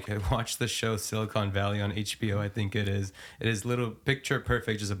looks like, watch the show Silicon Valley on HBO. I think it is. It is little picture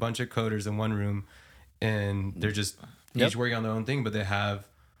perfect, just a bunch of coders in one room, and they're just Yep. each working on their own thing, but they have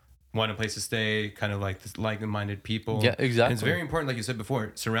a place to stay, kind of like this like-minded people. Yeah, And it's exactly. very important, like you said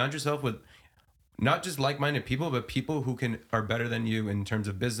before, surround yourself with not just like-minded people, but people who are better than you in terms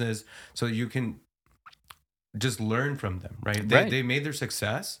of business, so you can just learn from them, right? Right. They made their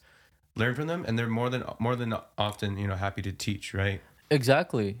success, learn from them, and they're more than often, happy to teach, right?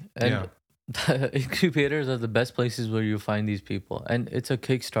 Exactly. Yeah. And incubators are the best places where you find these people. And it's a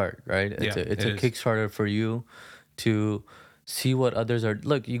kickstart, right? Yeah, It's it a is. kickstarter for you to see what others are.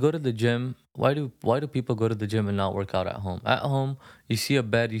 Look, you go to the gym. Why do people go to the gym and not work out at home? At home, you see a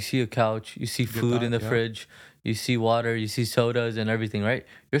bed, you see a couch, you see Good food in thought. the Yeah. fridge, you see water, you see sodas and everything, right?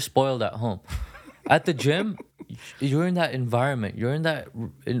 You're spoiled at home. At the gym, you're in that environment. You're in that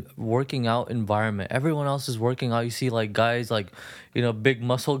working out environment. Everyone else is working out. You see, like, guys, like, big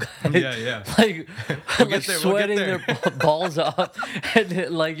muscle guys, Yeah, yeah. like We'll like get there. We'll get sweating there. their balls off, and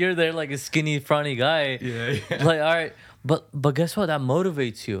like you're there like a skinny, frowny guy. Yeah, yeah. Like, all right, but guess what? That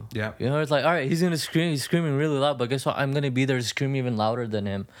motivates you. Yeah. It's like, all right, he's gonna scream. He's screaming really loud, but guess what? I'm gonna be there to scream even louder than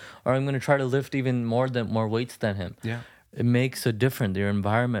him, or I'm gonna try to lift even more weights than him. Yeah. It makes a difference. Your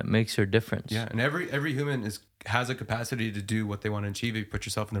environment makes your difference. Yeah, and every human has a capacity to do what they want to achieve if you put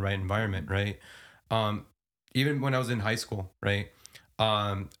yourself in the right environment, right? Um, Even when I was in high school, right?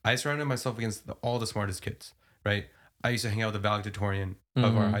 I surrounded myself against all the smartest kids, right? I used to hang out with the valedictorian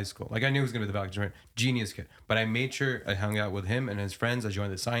of our high school. Like I knew he was gonna be the valedictorian, genius kid. But I made sure I hung out with him and his friends. I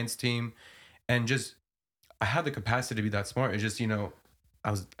joined the science team, and just I had the capacity to be that smart. It's just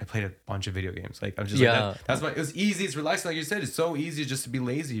I played a bunch of video games. Like I'm just like Yeah. that. That's why it was easy. It's relaxing, like you said. It's so easy just to be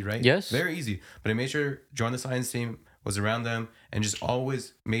lazy, right? Yes. Very easy. But I made sure join the science team, was around them, and just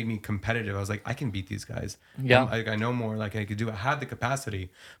always made me competitive. I was like, I can beat these guys. Yeah. I know more. Like I could do. I had the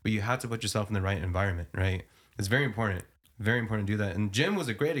capacity, but you had to put yourself in the right environment, right? It's very important. Very important to do that. And Jim was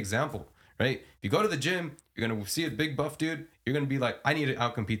a great example, right? If you go to the gym, you're gonna see a big buff dude. You're gonna be like, I need to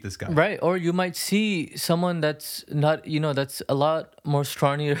outcompete this guy. Right, or you might see someone that's not, that's a lot more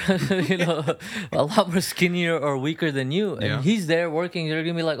scrawnier, a lot more skinnier or weaker than you, and Yeah. he's there working. You're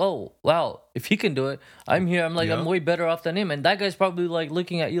gonna be like, oh wow, if he can do it, I'm here. I'm like, Yeah. I'm way better off than him, and that guy's probably like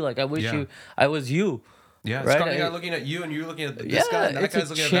looking at you like, I wish Yeah. I was you. Yeah, Right? scrawny guy looking at you, and you're looking at this guy, and that it's a guy's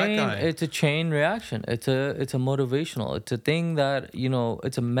looking chain. at that guy. It's a chain reaction. It's a motivational. It's a thing that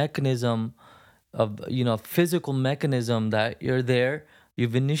it's a mechanism of physical mechanism that you're there.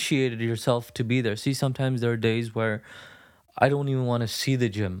 You've initiated yourself to be there. See, sometimes there are days where I don't even want to see the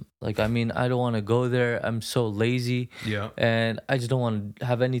gym. Like, I mean, I don't want to go there. I'm so lazy. Yeah. And I just don't want to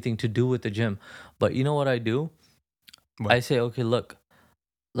have anything to do with the gym. But you know what I do? What? I say, okay, look,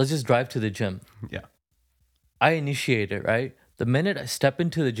 let's just drive to the gym. Yeah. I initiate it, right? The minute I step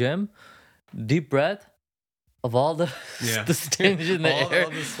into the gym, deep breath of all the Yeah. the stench in the air,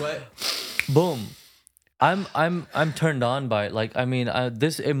 All the sweat. boom. I'm turned on by it. Like, I mean, it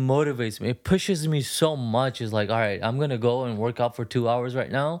motivates me. It pushes me so much. It's like, all right, I'm gonna go and work out for 2 hours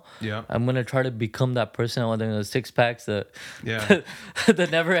right now. Yeah. I'm gonna try to become that person. I want the six packs, Yeah. the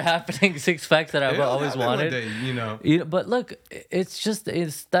never happening six packs that I've It'll always happen one wanted. day, But look,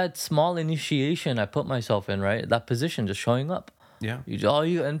 it's that small initiation I put myself in, right? That position, just showing up. Yeah.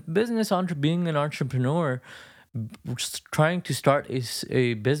 And being an entrepreneur, just trying to start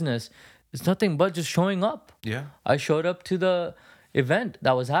a business, it's nothing but just showing up. Yeah. I showed up to the event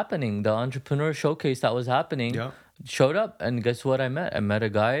that was happening, the entrepreneur showcase that was happening. Yeah. Showed up, and guess what I met? I met a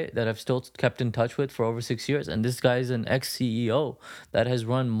guy that I've still kept in touch with for over 6 years, and this guy is an ex-CEO that has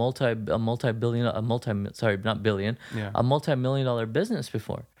run a multi-million dollar business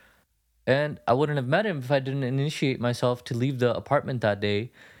before. And I wouldn't have met him if I didn't initiate myself to leave the apartment that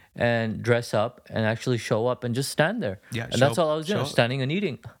day and dress up and actually show up and just stand there. Yeah, And that's all I was doing, show up. standing and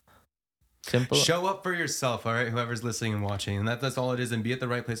eating. Simple. Show up for yourself, all right? Whoever's listening and watching, and that's all it is. And be at the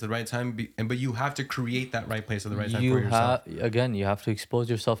right place at the right time. But you have to create that right place at the right time for yourself. You have to expose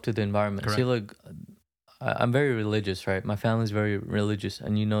yourself to the environment. See, look, I'm very religious, right? My family's very religious,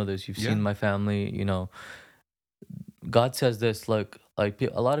 and you know this. You've seen my family. God says this, look, like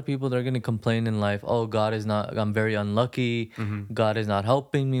a lot of people, they're going to complain in life, oh, I'm very unlucky. God is not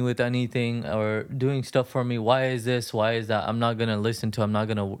helping me with anything or doing stuff for me. Why is this? Why is that? I'm not going to I'm not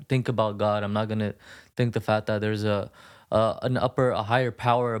going to think about God. I'm not going to think the fact that there's a higher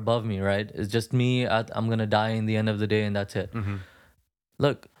power above me, right? It's just me. I'm going to die in the end of the day, and that's it.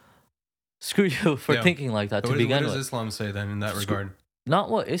 Look, screw you for thinking like that to begin with. What does Islam say then in that regard? Not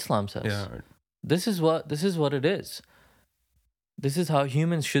what Islam says. Yeah. This is what it is. This is how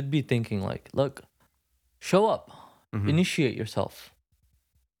humans should be thinking. Like, look, show up, initiate yourself.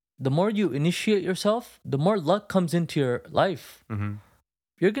 The more you initiate yourself, the more luck comes into your life.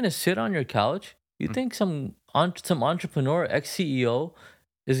 You're gonna sit on your couch. You think some entrepreneur, ex-CEO,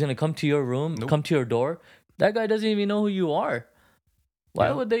 is gonna come to your room, come to your door? That guy doesn't even know who you are.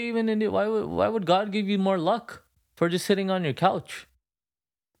 Why would they even? Why would God give you more luck for just sitting on your couch?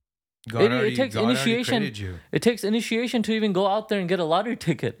 It takes initiation. It takes initiation to even go out there and get a lottery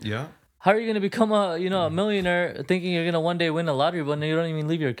ticket. Yeah. How are you going to become a millionaire thinking you're going to one day win a lottery when you don't even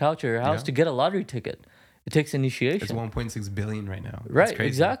leave your couch or your house to get a lottery ticket? It takes initiation. It's 1.6 billion right now. Right, That's crazy.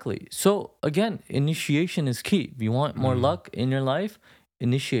 exactly. So again, initiation is key. If you want more luck in your life,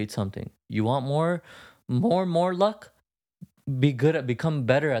 initiate something. You want more luck, become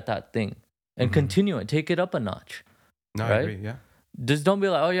better at that thing and continue it. Take it up a notch. No, right? I agree, yeah. Just don't be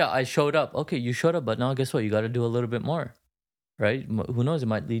like, oh yeah, I showed up. Okay, you showed up, but now guess what? You got to do a little bit more, right? Who knows? It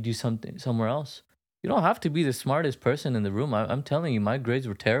might lead you somewhere else. You don't have to be the smartest person in the room. I'm telling you, my grades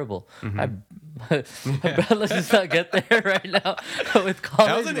were terrible. Let's just not get there right now with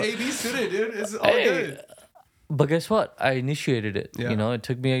college. I was an AB student, dude. It's all good. But guess what? I initiated it. Yeah. It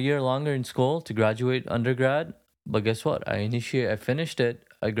took me a year longer in school to graduate undergrad. But guess what? I finished it.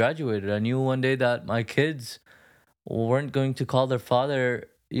 I graduated. I knew one day that my kids weren't going to call their father,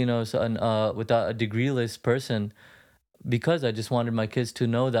 without a degreeless person, because I just wanted my kids to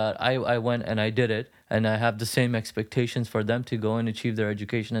know that I went and I did it, and I have the same expectations for them to go and achieve their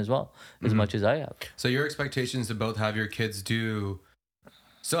education as well, as much as I have. So your expectations to both have your kids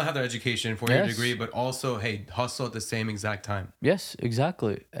still have their education for your degree, but also, hey, hustle at the same exact time. Yes,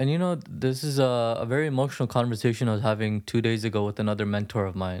 exactly. And this is a very emotional conversation I was having 2 days ago with another mentor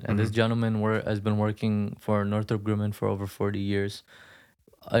of mine. And this gentleman has been working for Northrop Grumman for over 40 years.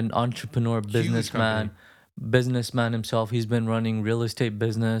 An entrepreneur, businessman himself. He's been running real estate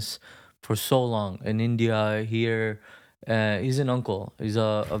business for so long in India, here. He's an uncle. He's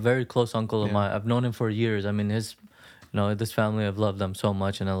a very close uncle of mine. I've known him for years. I mean, This family, I've loved them so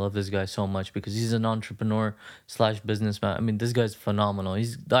much, and I love this guy so much because he's an entrepreneur slash businessman. I mean, this guy's phenomenal.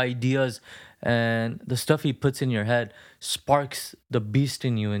 He's the ideas and the stuff he puts in your head sparks the beast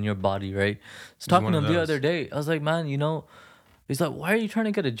in you in your body, right? I was He's talking one to of him the those. other day. I was like, man, he's like, why are you trying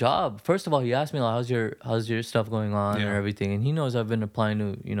to get a job? First of all, he asked me like, how's your stuff going on and Yeah. everything, and he knows I've been applying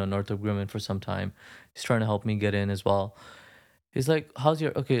to Northrop Grumman for some time. He's trying to help me get in as well. He's like,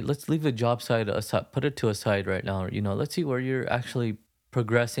 okay, let's leave the job side aside, put it to a side right now. Let's see where you're actually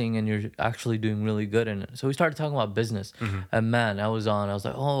progressing and you're actually doing really good in it. So we started talking about business. And man, I was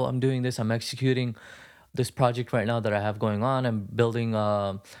like, oh, I'm doing this. I'm executing this project right now that I have going on. I'm building,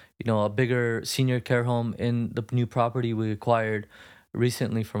 a bigger senior care home in the new property we acquired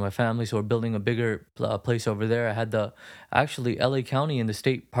recently for my family. So we're building a bigger place over there. Actually, LA County and the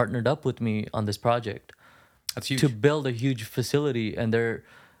state partnered up with me on this project That's to huge. build a huge facility, and they're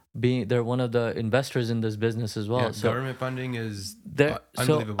one of the investors in this business as Yeah, well. So government funding is so I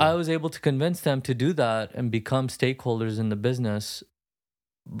unbelievable. was able to convince them to do that and become stakeholders in the business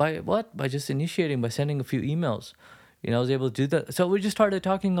by just initiating, by sending a few emails. I was able to do that. So we just started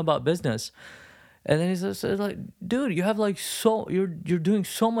talking about business. And then he's like, dude, you have like you're doing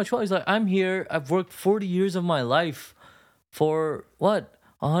so much well. He's like, I'm here. I've worked 40 years of my life for what?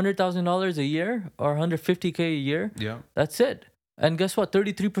 $100,000 a year or 150K a year. Yeah. That's it. And guess what?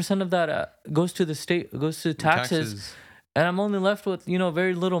 33% of that goes to the state, goes to taxes, Taxes. and I'm only left with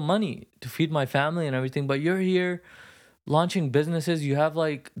very little money to feed my family and everything. But you're here launching businesses. You have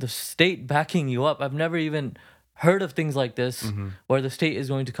like the state backing you up. I've never even heard of things like this where the state is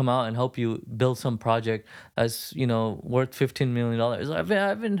going to come out and help you build some project that's worth $15 million. I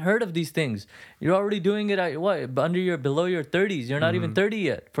haven't heard of these things. You're already doing it at what, below your 30s. You're not even 30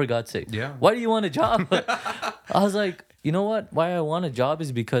 yet, for God's sake. Yeah. Why do you want a job? I was like, you know what, why I want a job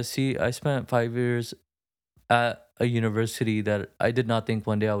is because, see, I spent 5 years at a university that I did not think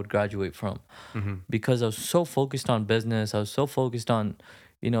one day I would graduate from, because I was so focused on business. I was so focused on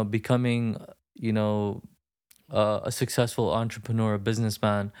becoming you know a successful entrepreneur, a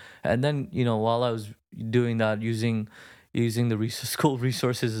businessman. And then, while I was doing that, using the school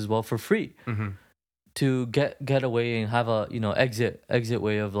resources as well for free to get away and have a exit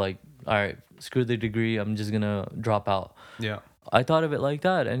way of like, all right, screw the degree, I'm just gonna drop out. Yeah. I thought of it like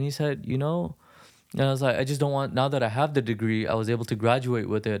that, and he said, and I was like, I just don't want, now that I have the degree, I was able to graduate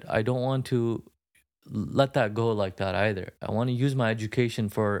with it. I don't want to let that go like that either. I want to use my education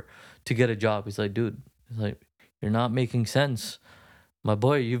to get a job. He's like, dude, he's like, you're not making sense. My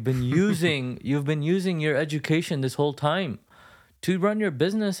boy, you've been using your education this whole time to run your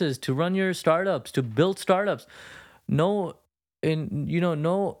businesses, to run your startups, to build startups. No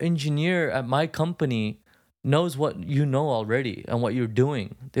no engineer at my company knows what you know already and what you're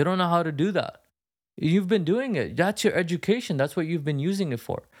doing. They don't know how to do that. You've been doing it. That's your education. That's what you've been using it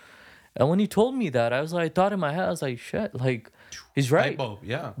for. And when he told me that, I thought in my head, I was like, shit, like, he's right. Typo.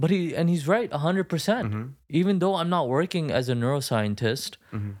 Yeah. But he's right 100%. Even though I'm not working as a neuroscientist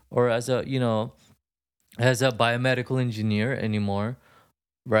or as a biomedical engineer anymore,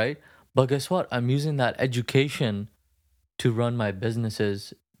 right? But guess what? I'm using that education to run my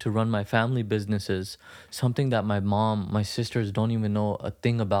businesses, to run my family businesses, something that my mom, my sisters don't even know a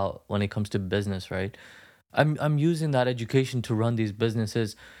thing about when it comes to business, right? I'm using that education to run these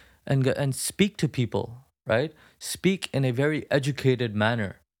businesses and speak to people, right? Speak in a very educated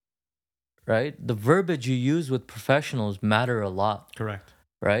manner, right? The verbiage you use with professionals matter a lot, Correct.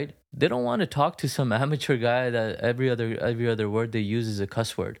 right? They don't want to talk to some amateur guy that every other word they use is a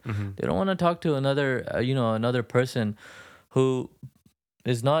cuss word. They don't want to talk to another person who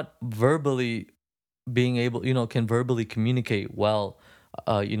is not verbally being able, can verbally communicate well,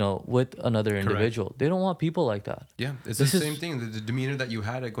 with another individual. They don't want people like that. Yeah, it's This the is- same thing. The demeanor that you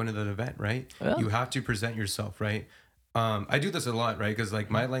had at going to that event, right? Yeah. You have to present yourself, right? I do this a lot, right? Because like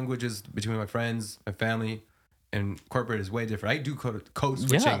my languages between my friends, my family, and corporate is way different. I do code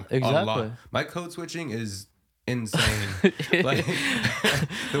switching a lot. exactly. My code switching is insane. Like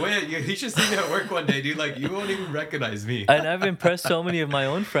the way you should see me at work one day, dude. Like you won't even recognize me. And I've impressed so many of my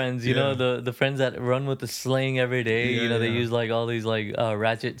own friends, Yeah. the friends that run with the slang every day. Yeah, They yeah. use like all these like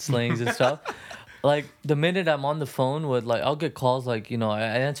ratchet slangs and stuff. Like the minute I'm on the phone with, like, I'll get calls, like, I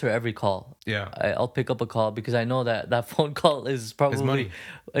answer every call. Yeah. I'll pick up a call because I know that that phone call is It's probably money.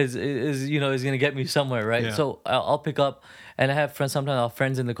 is you know is gonna get me somewhere, right? Yeah. So I'll pick up, and I have friends. Sometimes I'll have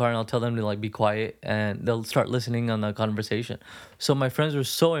friends in the car, and I'll tell them to like be quiet, and they'll start listening on the conversation. So my friends were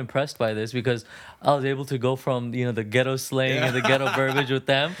so impressed by this because I was able to go from the ghetto slang and the ghetto Yeah. verbiage with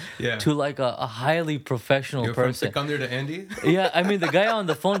them Yeah. to like a highly professional You're from person. Sikandar to Andy? Yeah, I mean the guy on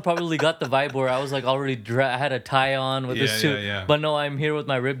the phone probably got the vibe where I was like already I had a tie on with a Yeah, yeah, suit, yeah. but no, I'm here with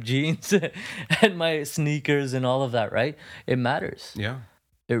my ripped jeans and my sneakers and all of that, right? It matters. Yeah.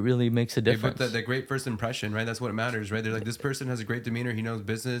 It really makes a But difference. that great first impression, right? That's what matters, right? They're like, this person has a great demeanor. He knows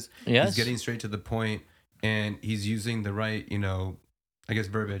business. He's Yes. getting straight to the point, and he's using the right, I guess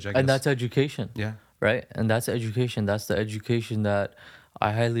verbiage. I And guess. that's education, Yeah. right? And that's education. That's the education that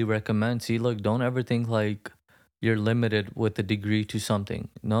I highly recommend. See, look, don't ever think like you're limited with a degree to something.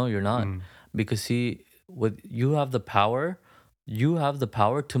 No, you're not. Mm. Because see, with you have the power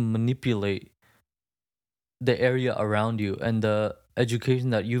to manipulate the area around you and the education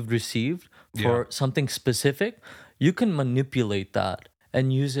that you've received Yeah. for something specific. You can manipulate that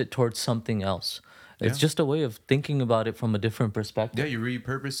and use it towards something else. It's Yeah. just a way of thinking about it from a different Yeah. perspective. You're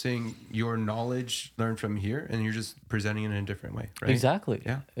repurposing your knowledge learned from here, and you're just presenting it in a different way, right? Exactly.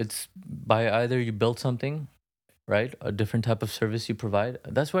 Yeah. It's by either you build something, right? A different type of service you provide.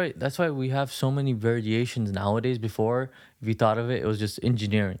 That's why we have so many variations nowadays. Before, if you thought of it, it was just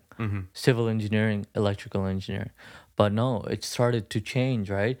engineering, Mm-hmm. civil engineering, electrical engineering. But no, it started to change,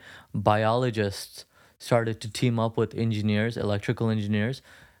 right? Biologists started to team up with engineers, electrical engineers,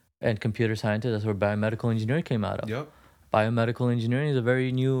 and computer scientists. That's where biomedical engineering came out of. Yep. Biomedical engineering is a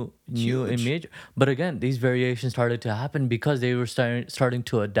very new Huge. image. But again, these variations started to happen because they were starting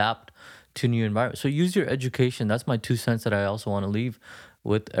to adapt to new environments. So use your education. That's my 2 cents that I also want to leave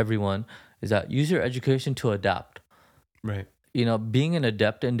with everyone, is that use your education to adapt. Right. Being an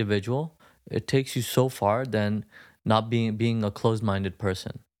adept individual, it takes you so far than not being a closed-minded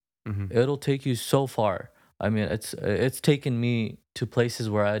person. Mm-hmm. It'll take you so far. I mean, it's taken me to places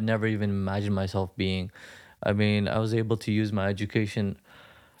where I never even imagined myself being. I mean, I was able to use my education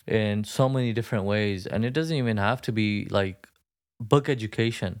in so many different ways, and it doesn't even have to be like book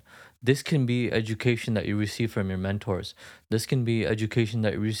education. This can be education that you receive from your mentors. This can be education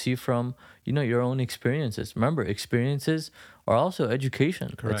that you receive from your own experiences. Remember, experiences are also education.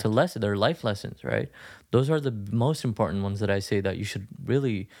 It's Correct. a lesson. They're life lessons, right? Those are the most important ones that I say that you should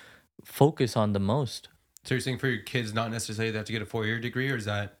really focus on the most. So you're saying for your kids, not necessarily they have to get a 4-year degree, or is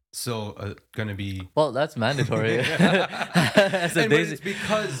that still going to be? Well, that's mandatory. As a But daisy. it's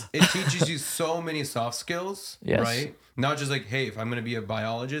because it teaches you so many soft skills, Yes. right? Not just like, hey, if I'm going to be a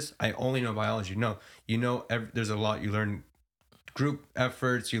biologist, I only know biology. No, there's a lot you learn. Group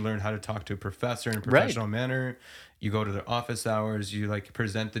efforts, you learn how to talk to a professor in a professional manner. You go to their office hours. You like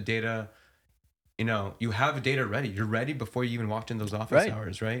present the data. You have data ready. You're ready before you even walked in those office Right.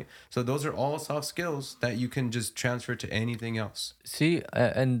 hours, right? So those are all soft skills that you can just transfer to anything else. See,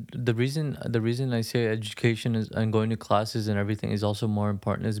 and the reason I say education is and going to classes and everything is also more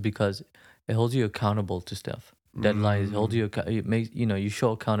important is because it holds you accountable to stuff. Deadlines hold you. It makes you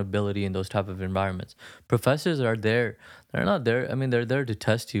show accountability in those type of environments. Professors are there. They're not there. I mean, they're there to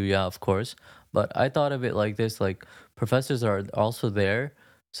test you. Yeah, of course. But I thought of it like this: like professors are also there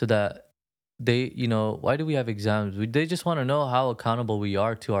so that why do we have exams? They just want to know how accountable we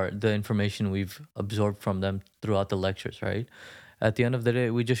are to the information we've absorbed from them throughout the lectures, right? At the end of the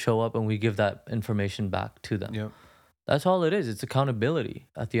day, we just show up and we give that information back to them. Yep. That's all it is. It's accountability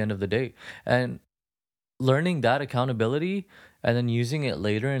at the end of the day. And learning that accountability and then using it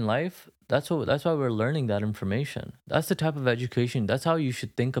later in life, that's why we're learning that information. That's the type of education. That's how you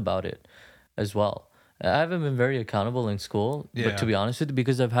should think about it as well. I haven't been very accountable in school, but to Yeah. be honest with you,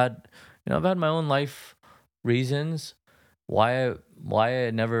 because I've had my own life reasons why I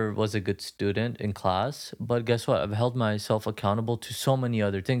never was a good student in class. But guess what? I've held myself accountable to so many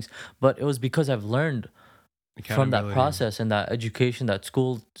other things. But it was because I've learned from that Accountability. process and that education, that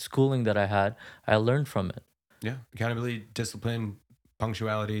schooling that I had. I learned from it. Yeah. Accountability, discipline,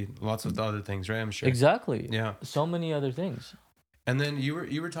 punctuality, lots of other things, right? I'm sure. Exactly. Yeah. So many other things. And then you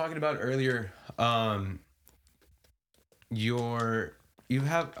were talking about earlier, you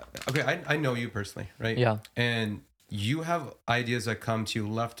have, okay, I know you personally, right? Yeah. And you have ideas that come to you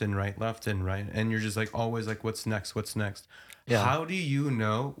left and right, and you're just like always like, what's next? Yeah. How do you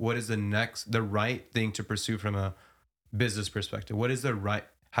know what is the right thing to pursue from a business perspective?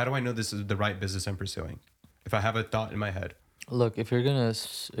 How do I know this is the right business I'm pursuing? If I have a thought in my head. Look, if you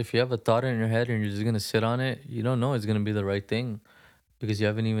have a thought in your head and you're just gonna sit on it, you don't know it's gonna be the right thing because you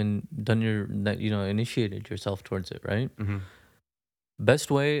haven't even initiated yourself towards it, right? Mm-hmm.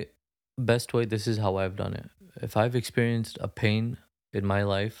 Best way best way, this is how I've done it. If I've experienced a pain in my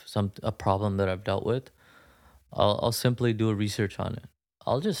life, some a problem that I've dealt with, I'll simply do a research on it.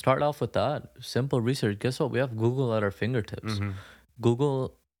 I'll just start off with that simple research. Guess what? We have Google at our fingertips. Mm-hmm.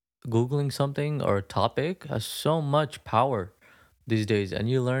 Google Googling something or a topic has so much power these days, and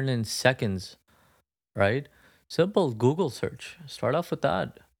you learn in seconds, right? Simple Google search. Start off with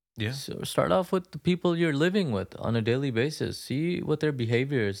that. Yeah. So start off with the people you're living with on a daily basis. See what their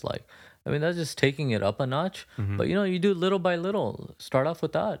behavior is like. I mean, that's just taking it up a notch. Mm-hmm. But you do little by little. Start off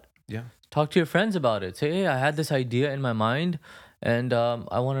with that. Yeah. Talk to your friends about it. Say, hey, I had this idea in my mind, and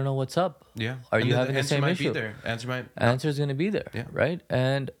I want to know what's up. Yeah. Are And you the having the answer same might issue? be there. Answer might not. Answer is going to be there, Yeah. right?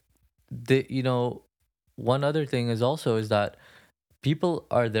 And one other thing is that people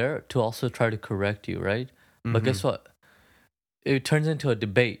are there to also try to correct you, right? But Mm-hmm. guess what? It turns into a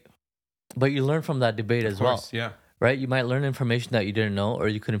debate, but you learn from that debate Of as well, course. Yeah. right? You might learn information that you didn't know or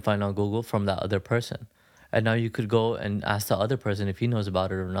you couldn't find on Google from that other person. And now you could go and ask the other person if he knows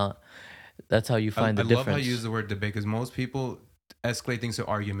about it or not. That's how you find I the love how you use difference. the word debate because most people escalate things to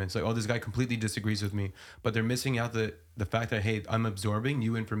arguments. Like, oh, this guy completely disagrees with me, but they're missing out the fact that, hey, I'm absorbing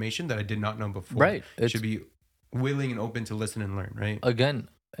new information that I did not know before. Right. Should be willing and open to listen and learn, right? Again,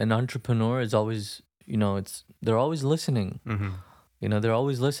 an entrepreneur is always, they're always listening. Mm-hmm. They're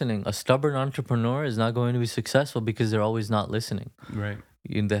always listening. A stubborn entrepreneur is not going to be successful because they're always not listening. Right.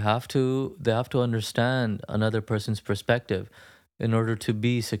 They have to understand another person's perspective in order to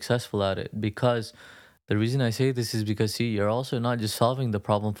be successful at it. Because the reason I say this is because, see, you're also not just solving the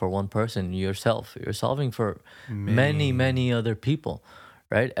problem for one person, yourself. You're solving for many, Many. many other people,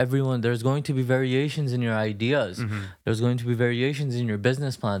 right? Everyone, there's going to be variations in your ideas. Mm-hmm. There's going to be variations in your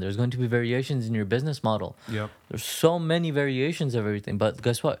business plan. There's going to be variations in your business model. Yep. There's so many variations of everything. But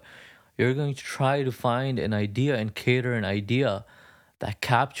guess what? You're going to try to find an idea and cater an idea that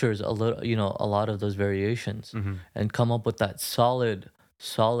captures a lot of those variations Mm-hmm. and come up with that solid,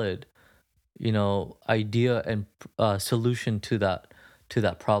 idea and solution to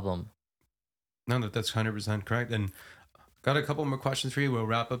that problem. No, that's 100% correct. And got a couple more questions for you. We'll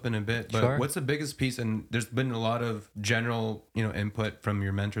wrap up in a bit. But Sure. what's the biggest piece? And there's been a lot of general, input from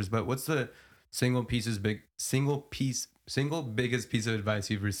your mentors. But what's the single biggest piece of advice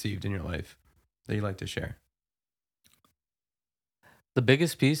you've received in your life that you'd like to share? The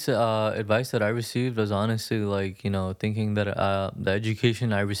biggest piece advice that I received was honestly like, thinking that the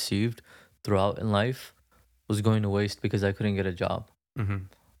education I received throughout in life was going to waste because I couldn't get a job. Mm-hmm.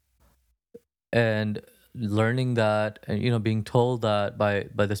 And learning that, and being told that by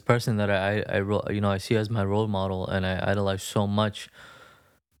this person that I see as my role model and I idolize so much,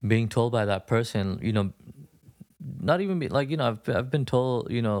 being told by that person, not even be like, I've been told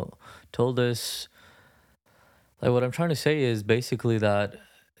this. Like, what I'm trying to say is basically that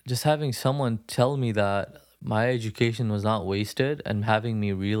just having someone tell me that my education was not wasted and having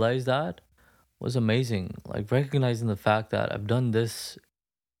me realize that was amazing. Like, recognizing the fact that I've done this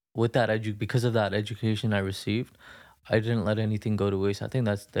with because of that education I received. I didn't let anything go to waste. I think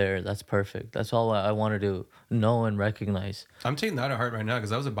that's perfect. That's all I wanted to know and recognize. I'm taking that to heart right now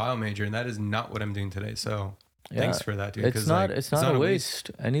because I was a bio major and that is not what I'm doing today. So Yeah, thanks for that, dude. it's 'Cause, not like, it's not a waste.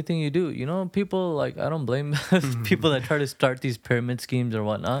 Anything you do, people like, I don't blame people that try to start these pyramid schemes or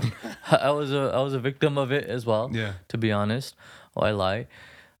whatnot. I was a victim of it as well. Yeah. To be honest, I lie.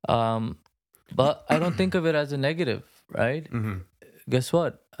 But I don't think of it as a negative, right? Mm-hmm. Guess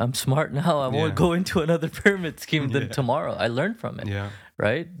what? I'm smart now. I won't Yeah. go into another pyramid scheme Yeah. than tomorrow. I learned from it, Yeah.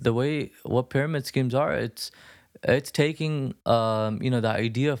 right? What pyramid schemes are, it's taking the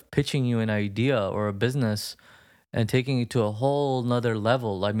idea of pitching you an idea or a business and taking it to a whole nother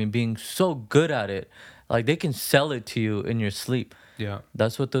level. I mean, being so good at it, like they can sell it to you in your sleep. Yeah.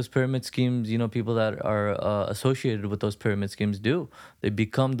 That's what those pyramid schemes, people that are associated with those pyramid schemes do. They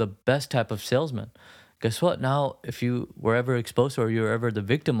become the best type of salesman. Guess what? Now, if you were ever exposed or you're ever the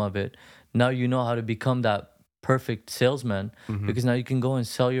victim of it, now you know how to become that perfect salesman Mm-hmm. because now you can go and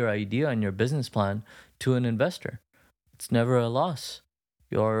sell your idea and your business plan to an investor. It's never a loss.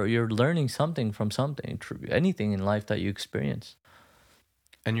 You're learning something from something, anything in life that you experience.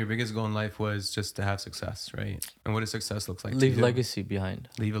 And your biggest goal in life was just to have success, right? And what does success look like to Leave you? legacy behind.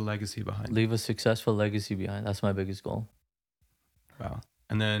 Leave a legacy behind. Leave a successful legacy behind. That's my biggest goal. Wow.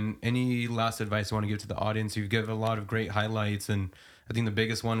 And then any last advice you want to give to the audience? You give a lot of great highlights, and I think the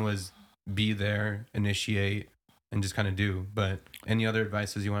biggest one was be there, initiate, and just kind of do. But any other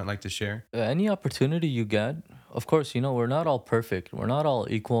advices you want like to share? Any opportunity you get, of course, we're not all perfect. We're not all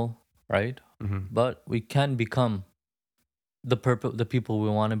equal, right? Mm-hmm. But we can become the people we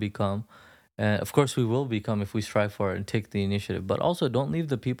want to become, And of course, we will become if we strive for it and take the initiative. But also, don't leave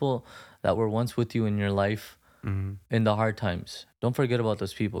the people that were once with you in your life Mm-hmm. in the hard times. Don't forget about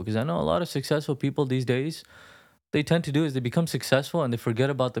those people, because I know a lot of successful people these days, they tend to do is they become successful and they forget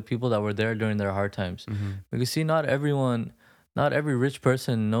about the people that were there during their hard times. Mm-hmm. Because see, not every rich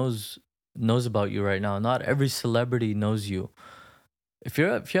person knows about you right now. Not every celebrity knows you. If you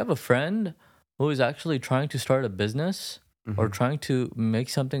have a friend who is actually trying to start a business or Mm-hmm. trying to make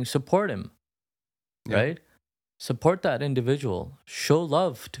something, support him, Yeah. right? Support that individual. Show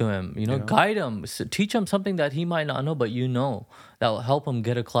love to him. Yeah. Guide him. Teach him something that he might not know, but that will help him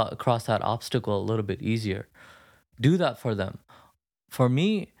get across that obstacle a little bit easier. Do that for them. For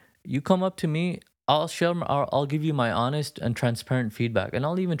me, you come up to me, I'll give you my honest and transparent feedback, and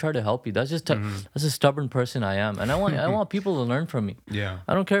I'll even try to help you. Mm-hmm. That's a stubborn person I am, and I want people to learn from me. Yeah.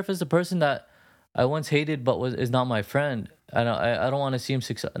 I don't care if it's a person that I once hated but is not my friend. I don't want to see him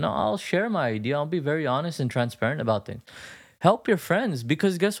success. No, I'll share my idea. I'll be very honest and transparent about things. Help your friends,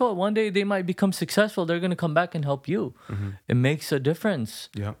 because guess what? One day they might become successful. They're gonna come back and help you. Mm-hmm. It makes a difference.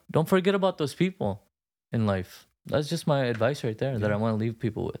 Yeah. Don't forget about those people in life. That's just my advice right there that I Yeah. want to leave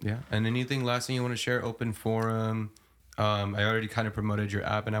people with. Yeah. And anything last thing you want to share? Open forum. I already kind of promoted your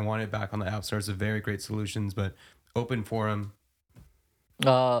app, and I want it back on the App Store. It's a very great solutions, but open forum.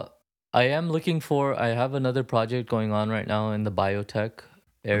 Uh, I have another project going on right now in the biotech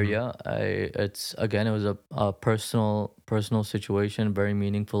Mm-hmm. area. It was a personal situation, very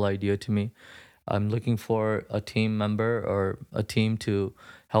meaningful idea to me. I'm looking for a team member or a team to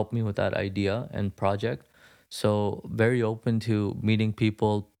help me with that idea and project. So very open to meeting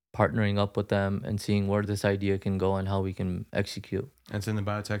people, partnering up with them, and seeing where this idea can go and how we can execute. It's in the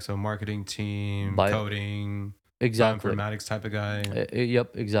biotech, so marketing team, Bio coding, Exactly. bioinformatics type of guy.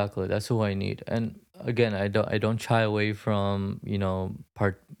 Yep, exactly. That's who I need. And again, I don't shy away from,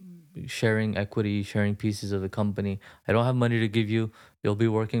 part sharing equity, sharing pieces of the company. I don't have money to give you. You'll be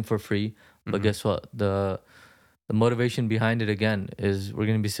working for free. But Mm-hmm. guess what? The motivation behind it again is we're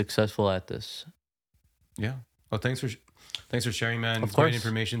going to be successful at this. Yeah. Well, thanks for sharing, man. Of It's great course.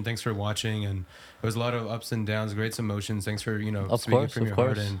 information. Thanks for watching, and it was a lot of ups and downs, great emotions. Thanks for Of speaking course, from of your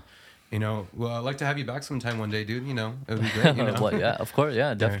heart, course. and well, I'd like to have you back sometime one day, dude. It would be great. Well, yeah, of course. Yeah, All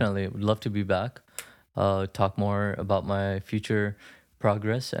right. definitely. Would love to be back. Talk more about my future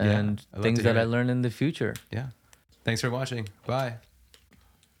progress Yeah, and I'd love to things hear that I it. learn in the future. Yeah. Thanks for watching. Bye.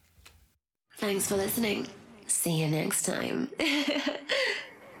 Thanks for listening. See you next time.